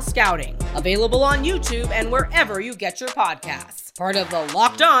NFL Scouting, available on YouTube and wherever you get your podcasts. Part of the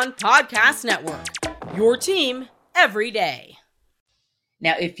Locked On Podcast Network, your team every day.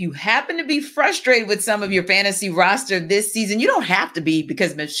 Now, if you happen to be frustrated with some of your fantasy roster this season, you don't have to be,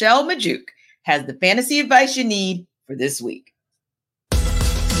 because Michelle Majuk has the fantasy advice you need for this week.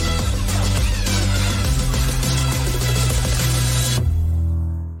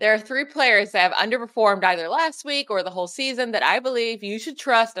 There are three players that have underperformed either last week or the whole season that I believe you should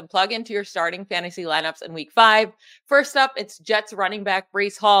trust and plug into your starting fantasy lineups in week 5. First up, it's Jets running back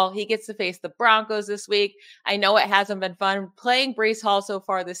Breece Hall. He gets to face the Broncos this week. I know it hasn't been fun playing Breece Hall so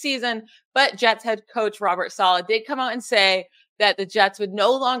far this season, but Jets head coach Robert Saleh did come out and say that the Jets would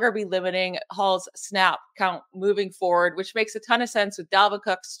no longer be limiting Hall's snap count moving forward, which makes a ton of sense with Dalvin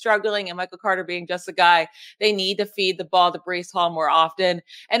Cook struggling and Michael Carter being just the guy. They need to feed the ball to Breece Hall more often.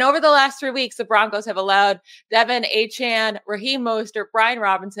 And over the last 3 weeks, the Broncos have allowed Devin Achane, Raheem Mostert, Brian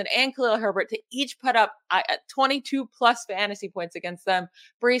Robinson, and Khalil Herbert to each put up 22 plus fantasy points against them.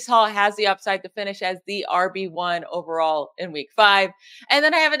 Breece Hall has the upside to finish as the RB1 overall in week 5. And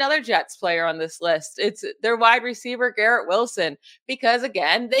then I have another Jets player on this list. It's their wide receiver, Garrett Wilson, because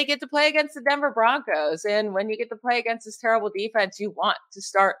again, they get to play against the Denver Broncos. And when you get to play against this terrible defense, you want to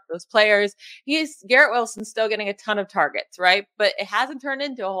start those players. Garrett Wilson's still getting a ton of targets, right? But it hasn't turned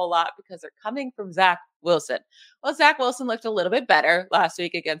into a whole lot because they're coming from Zach Wilson. Well, Zach Wilson looked a little bit better last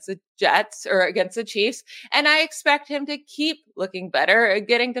week against the Jets or against the Chiefs, and I expect him to keep looking better,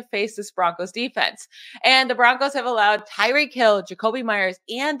 getting to face this Broncos defense. And the Broncos have allowed Tyreek Hill, Jacoby Myers,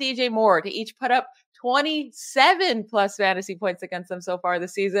 and DJ Moore to each put up 27 plus fantasy points against them so far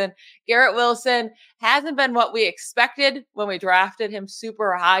this season. Garrett Wilson hasn't been what we expected when we drafted him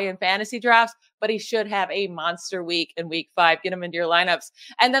super high in fantasy drafts, but he should have a monster week in week 5. Get him into your lineups.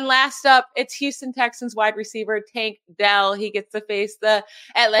 And then last up, it's Houston Texans wide receiver Tank Dell. He gets to face the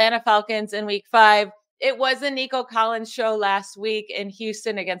Atlanta Falcons in week 5. It was a Nico Collins show last week in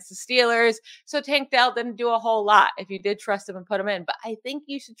Houston against the Steelers. So Tank Dell didn't do a whole lot if you did trust him and put him in, but I think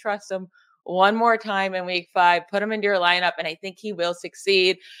you should trust him one more time in week 5, put him into your lineup, and I think he will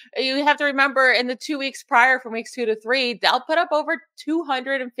succeed. You have to remember in the 2 weeks prior from weeks 2 to 3, Dell put up over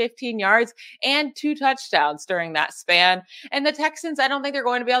 215 yards and 2 touchdowns during that span. And the Texans, I don't think they're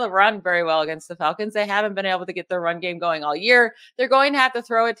going to be able to run very well against the Falcons. They haven't been able to get their run game going all year. They're going to have to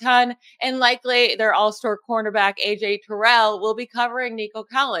throw a ton, and likely their all-star cornerback, AJ Terrell, will be covering Nico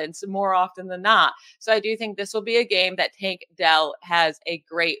Collins more often than not. So I do think this will be a game that Tank Dell has a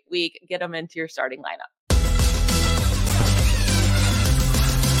great week. Get him into your starting lineup.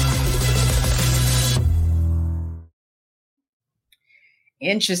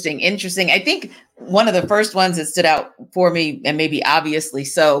 Interesting. I think one of the first ones that stood out for me, and maybe obviously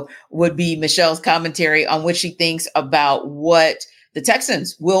so, would be Michelle's commentary on what she thinks about what the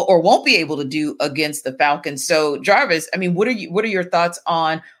Texans will or won't be able to do against the Falcons. So Jarvis, I mean, what are your thoughts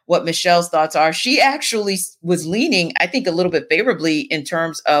on what Michelle's thoughts are? She actually was leaning, I think, a little bit favorably in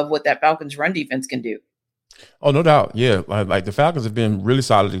terms of what that Falcons run defense can do. Oh, no doubt. Yeah. Like the Falcons have been really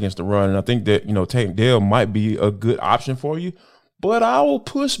solid against the run. And I think that, Tank Dell might be a good option for you. But I will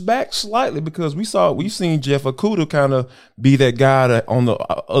push back slightly because we've seen Jeff Okudah kind of be that guy that on the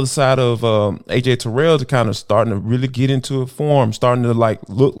other side of AJ Terrell to kind of starting to really get into a form, starting to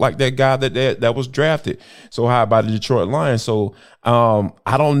look like that guy that was drafted so high by the Detroit Lions. So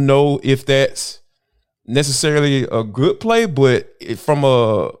I don't know if that's necessarily a good play, but from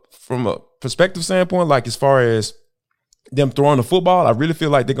a perspective standpoint, like as far as them throwing the football, I really feel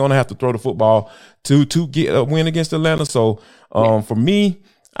like they're going to have to throw the football to get a win against Atlanta. So for me,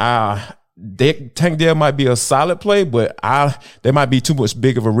 Tank Dell might be a solid play, but there might be too much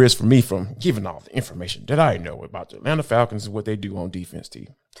big of a risk for me from giving all the information that I know about the Atlanta Falcons and what they do on defense, T.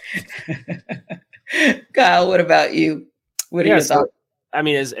 Kyle, what about you? What are your thoughts? I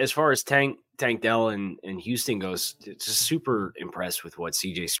mean, as far as Tank Dell and Houston goes, just super impressed with what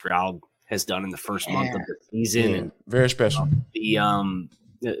CJ Stroud has done in the first month of the season. And very special.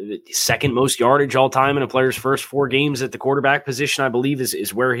 The second most yardage all time in a player's first 4 games at the quarterback position, I believe,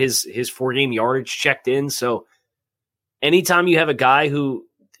 is where his 4-game yardage checked in. So anytime you have a guy who,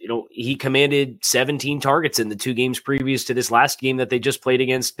 he commanded 17 targets in the 2 games previous to this last game that they just played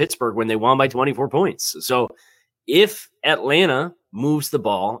against Pittsburgh when they won by 24 points. So if Atlanta moves the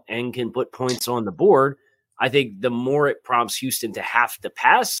ball and can put points on the board, I think the more it prompts Houston to have to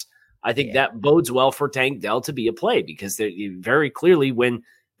pass, I think that bodes well for Tank Dell to be a play because they very clearly when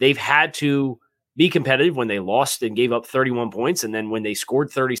they've had to be competitive, when they lost and gave up 31 points, and then when they scored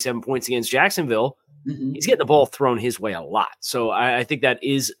 37 points against Jacksonville, he's getting the ball thrown his way a lot. So I think that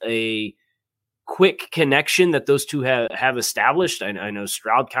is a quick connection that those two have established. I know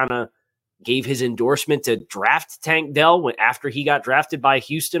Stroud kind of gave his endorsement to draft Tank Dell after he got drafted by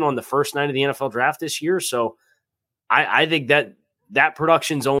Houston on the first night of the NFL draft this year. So I think that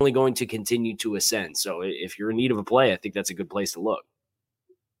production's only going to continue to ascend. So if you're in need of a play, I think that's a good place to look.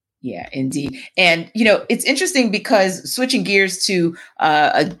 Yeah, indeed. And, it's interesting because switching gears to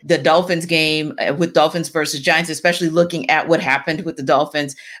the Dolphins game with Dolphins versus Giants, especially looking at what happened with the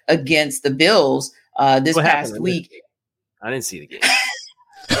Dolphins against the Bills this past week. I didn't see the game.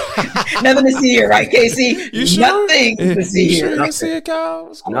 Nothing to see here, right, Casey? You sure? Nothing to see here. You didn't see it, Kyle?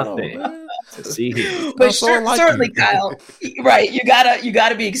 What's going Nothing on, to see here. But certainly, Kyle, right? You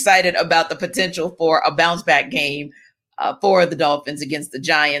gotta be excited about the potential for a bounce back game for the Dolphins against the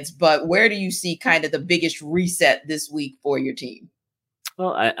Giants. But where do you see kind of the biggest reset this week for your team?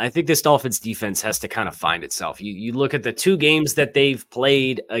 Well, I think this Dolphins defense has to kind of find itself. You look at the 2 games that they've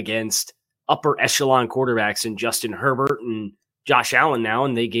played against upper echelon quarterbacks in Justin Herbert and Josh Allen now,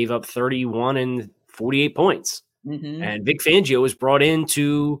 and they gave up 31 and 48 points. Mm-hmm. And Vic Fangio was brought in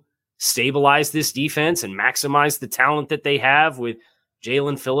to stabilize this defense and maximize the talent that they have with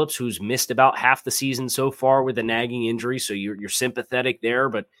Jalen Phillips, who's missed about half the season so far with a nagging injury. So you're sympathetic there,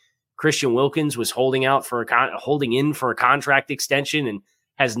 but Christian Wilkins was holding in for a contract extension and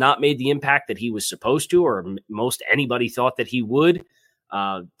has not made the impact that he was supposed to, or most anybody thought that he would.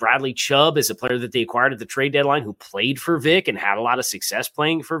 Bradley Chubb is a player that they acquired at the trade deadline who played for Vic and had a lot of success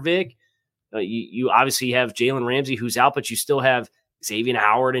playing for Vic. You obviously have Jalen Ramsey who's out, but you still have Xavier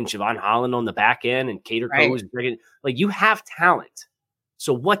Howard and Javon Holland on the back end, and Cater Coe is like, you have talent.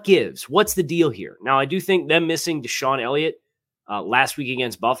 So what gives? What's the deal here? Now, I do think them missing Deshaun Elliott last week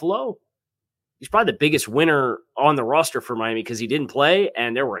against Buffalo, he's probably the biggest winner on the roster for Miami because he didn't play,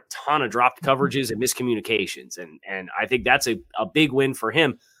 and there were a ton of dropped coverages and miscommunications. And I think that's a big win for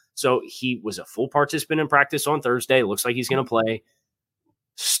him. So he was a full participant in practice on Thursday. Looks like he's going to play.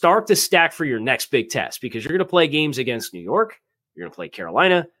 Start to stack for your next big test because you're going to play games against New York. You're going to play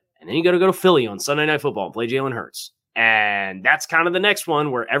Carolina, and then you got to go to Philly on Sunday Night Football and play Jalen Hurts. And that's kind of the next one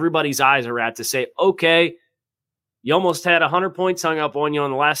where everybody's eyes are at to say, okay, you almost had 100 points hung up on you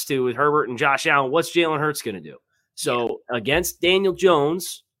on the last 2 with Herbert and Josh Allen. What's Jalen Hurts going to do? So against Daniel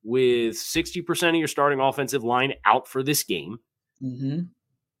Jones with 60% of your starting offensive line out for this game,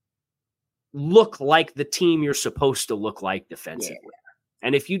 look like the team you're supposed to look like defensively. Yeah.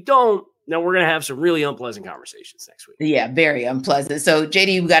 And if you don't, then we're going to have some really unpleasant conversations next week. Yeah, very unpleasant. So,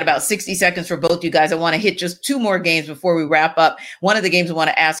 JD, we got about 60 seconds for both you guys. I want to hit just 2 more games before we wrap up. One of the games I want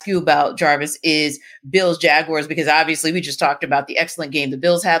to ask you about, Jarvis, is Bills-Jaguars, because obviously we just talked about the excellent game the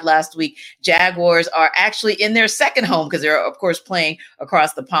Bills had last week. Jaguars are actually in their second home because they're, of course, playing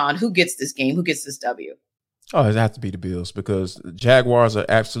across the pond. Who gets this game? Who gets this W? Oh, it has to be the Bills because the Jaguars are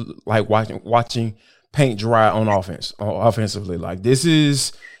absolutely like watching paint dry on offensively. Like this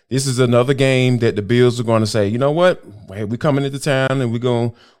is another game that the Bills are going to say, you know what, hey, we're coming into town and we're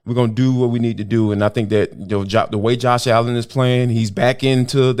going to do what we need to do. And I think that the way Josh Allen is playing, he's back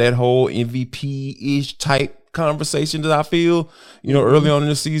into that whole MVP-ish type conversation that I feel, early on in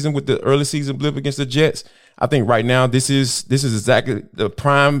the season with the early season blip against the Jets. I think right now this is exactly the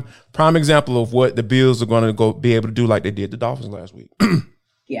prime example of what the Bills are going to go be able to do like they did the Dolphins last week.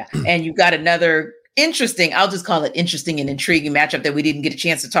 Yeah, and you've got another interesting, I'll just call it interesting and intriguing matchup that we didn't get a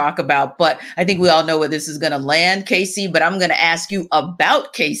chance to talk about, but I think we all know where this is going to land, KC, but I'm going to ask you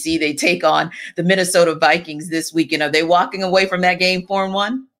about KC. They take on the Minnesota Vikings this weekend. Are they walking away from that game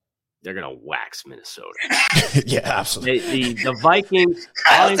 4-1? They're going to wax Minnesota. Yeah, absolutely. The Vikings,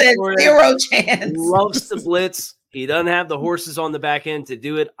 I said 0 chance. Loves to blitz. He doesn't have the horses on the back end to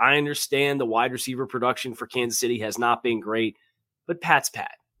do it. I understand the wide receiver production for Kansas City has not been great, but Pat's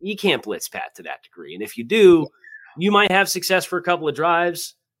Pat. You can't blitz Pat to that degree. And if you do, you might have success for a couple of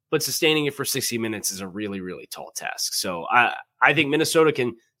drives, but sustaining it for 60 minutes is a really, really tall task. So I think Minnesota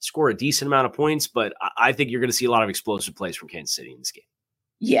can score a decent amount of points, but I think you're going to see a lot of explosive plays from Kansas City in this game.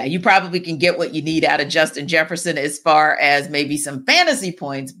 Yeah, you probably can get what you need out of Justin Jefferson as far as maybe some fantasy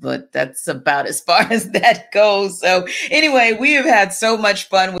points, but that's about as far as that goes. So anyway, we have had so much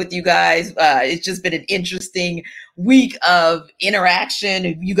fun with you guys. It's just been an interesting week of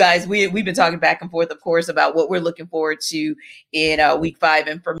interaction. You guys, we've been talking back and forth, of course, about what we're looking forward to in week 5.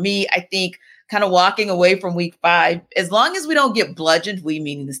 And for me, I think kind of walking away from week 5, as long as we don't get bludgeoned, we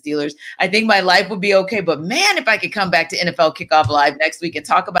meaning the Steelers, I think my life would be okay. But man, if I could come back to NFL Kickoff Live next week and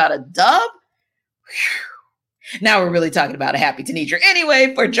talk about a dub, whew, now we're really talking about a happy Tenitra.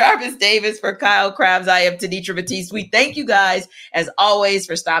 Anyway, for Jarvis Davis, for Kyle Krabs, I am Tenitra Batiste. We thank you guys, as always,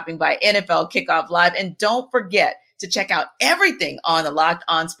 for stopping by NFL Kickoff Live. And don't forget to check out everything on the Locked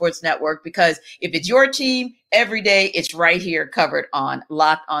On Sports Network, because if it's your team, every day it's right here covered on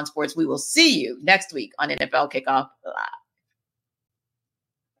Locked On Sports. We will see you next week on NFL Kickoff Live.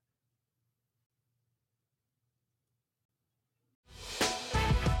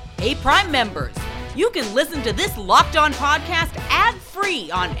 Hey, Prime members, you can listen to this Locked On podcast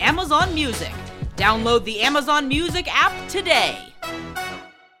ad-free on Amazon Music. Download the Amazon Music app today.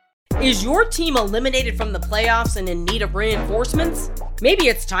 Is your team eliminated from the playoffs and in need of reinforcements? Maybe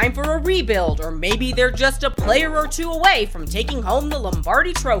it's time for a rebuild, or maybe they're just a player or two away from taking home the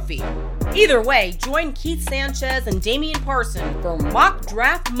Lombardi Trophy. Either way, join Keith Sanchez and Damian Parson for Mock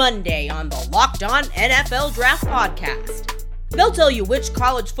Draft Monday on the Locked On NFL Draft Podcast. They'll tell you which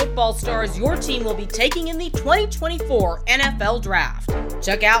college football stars your team will be taking in the 2024 NFL Draft.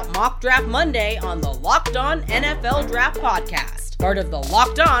 Check out Mock Draft Monday on the Locked On NFL Draft Podcast, part of the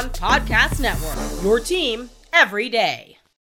Locked On Podcast Network, your team every day.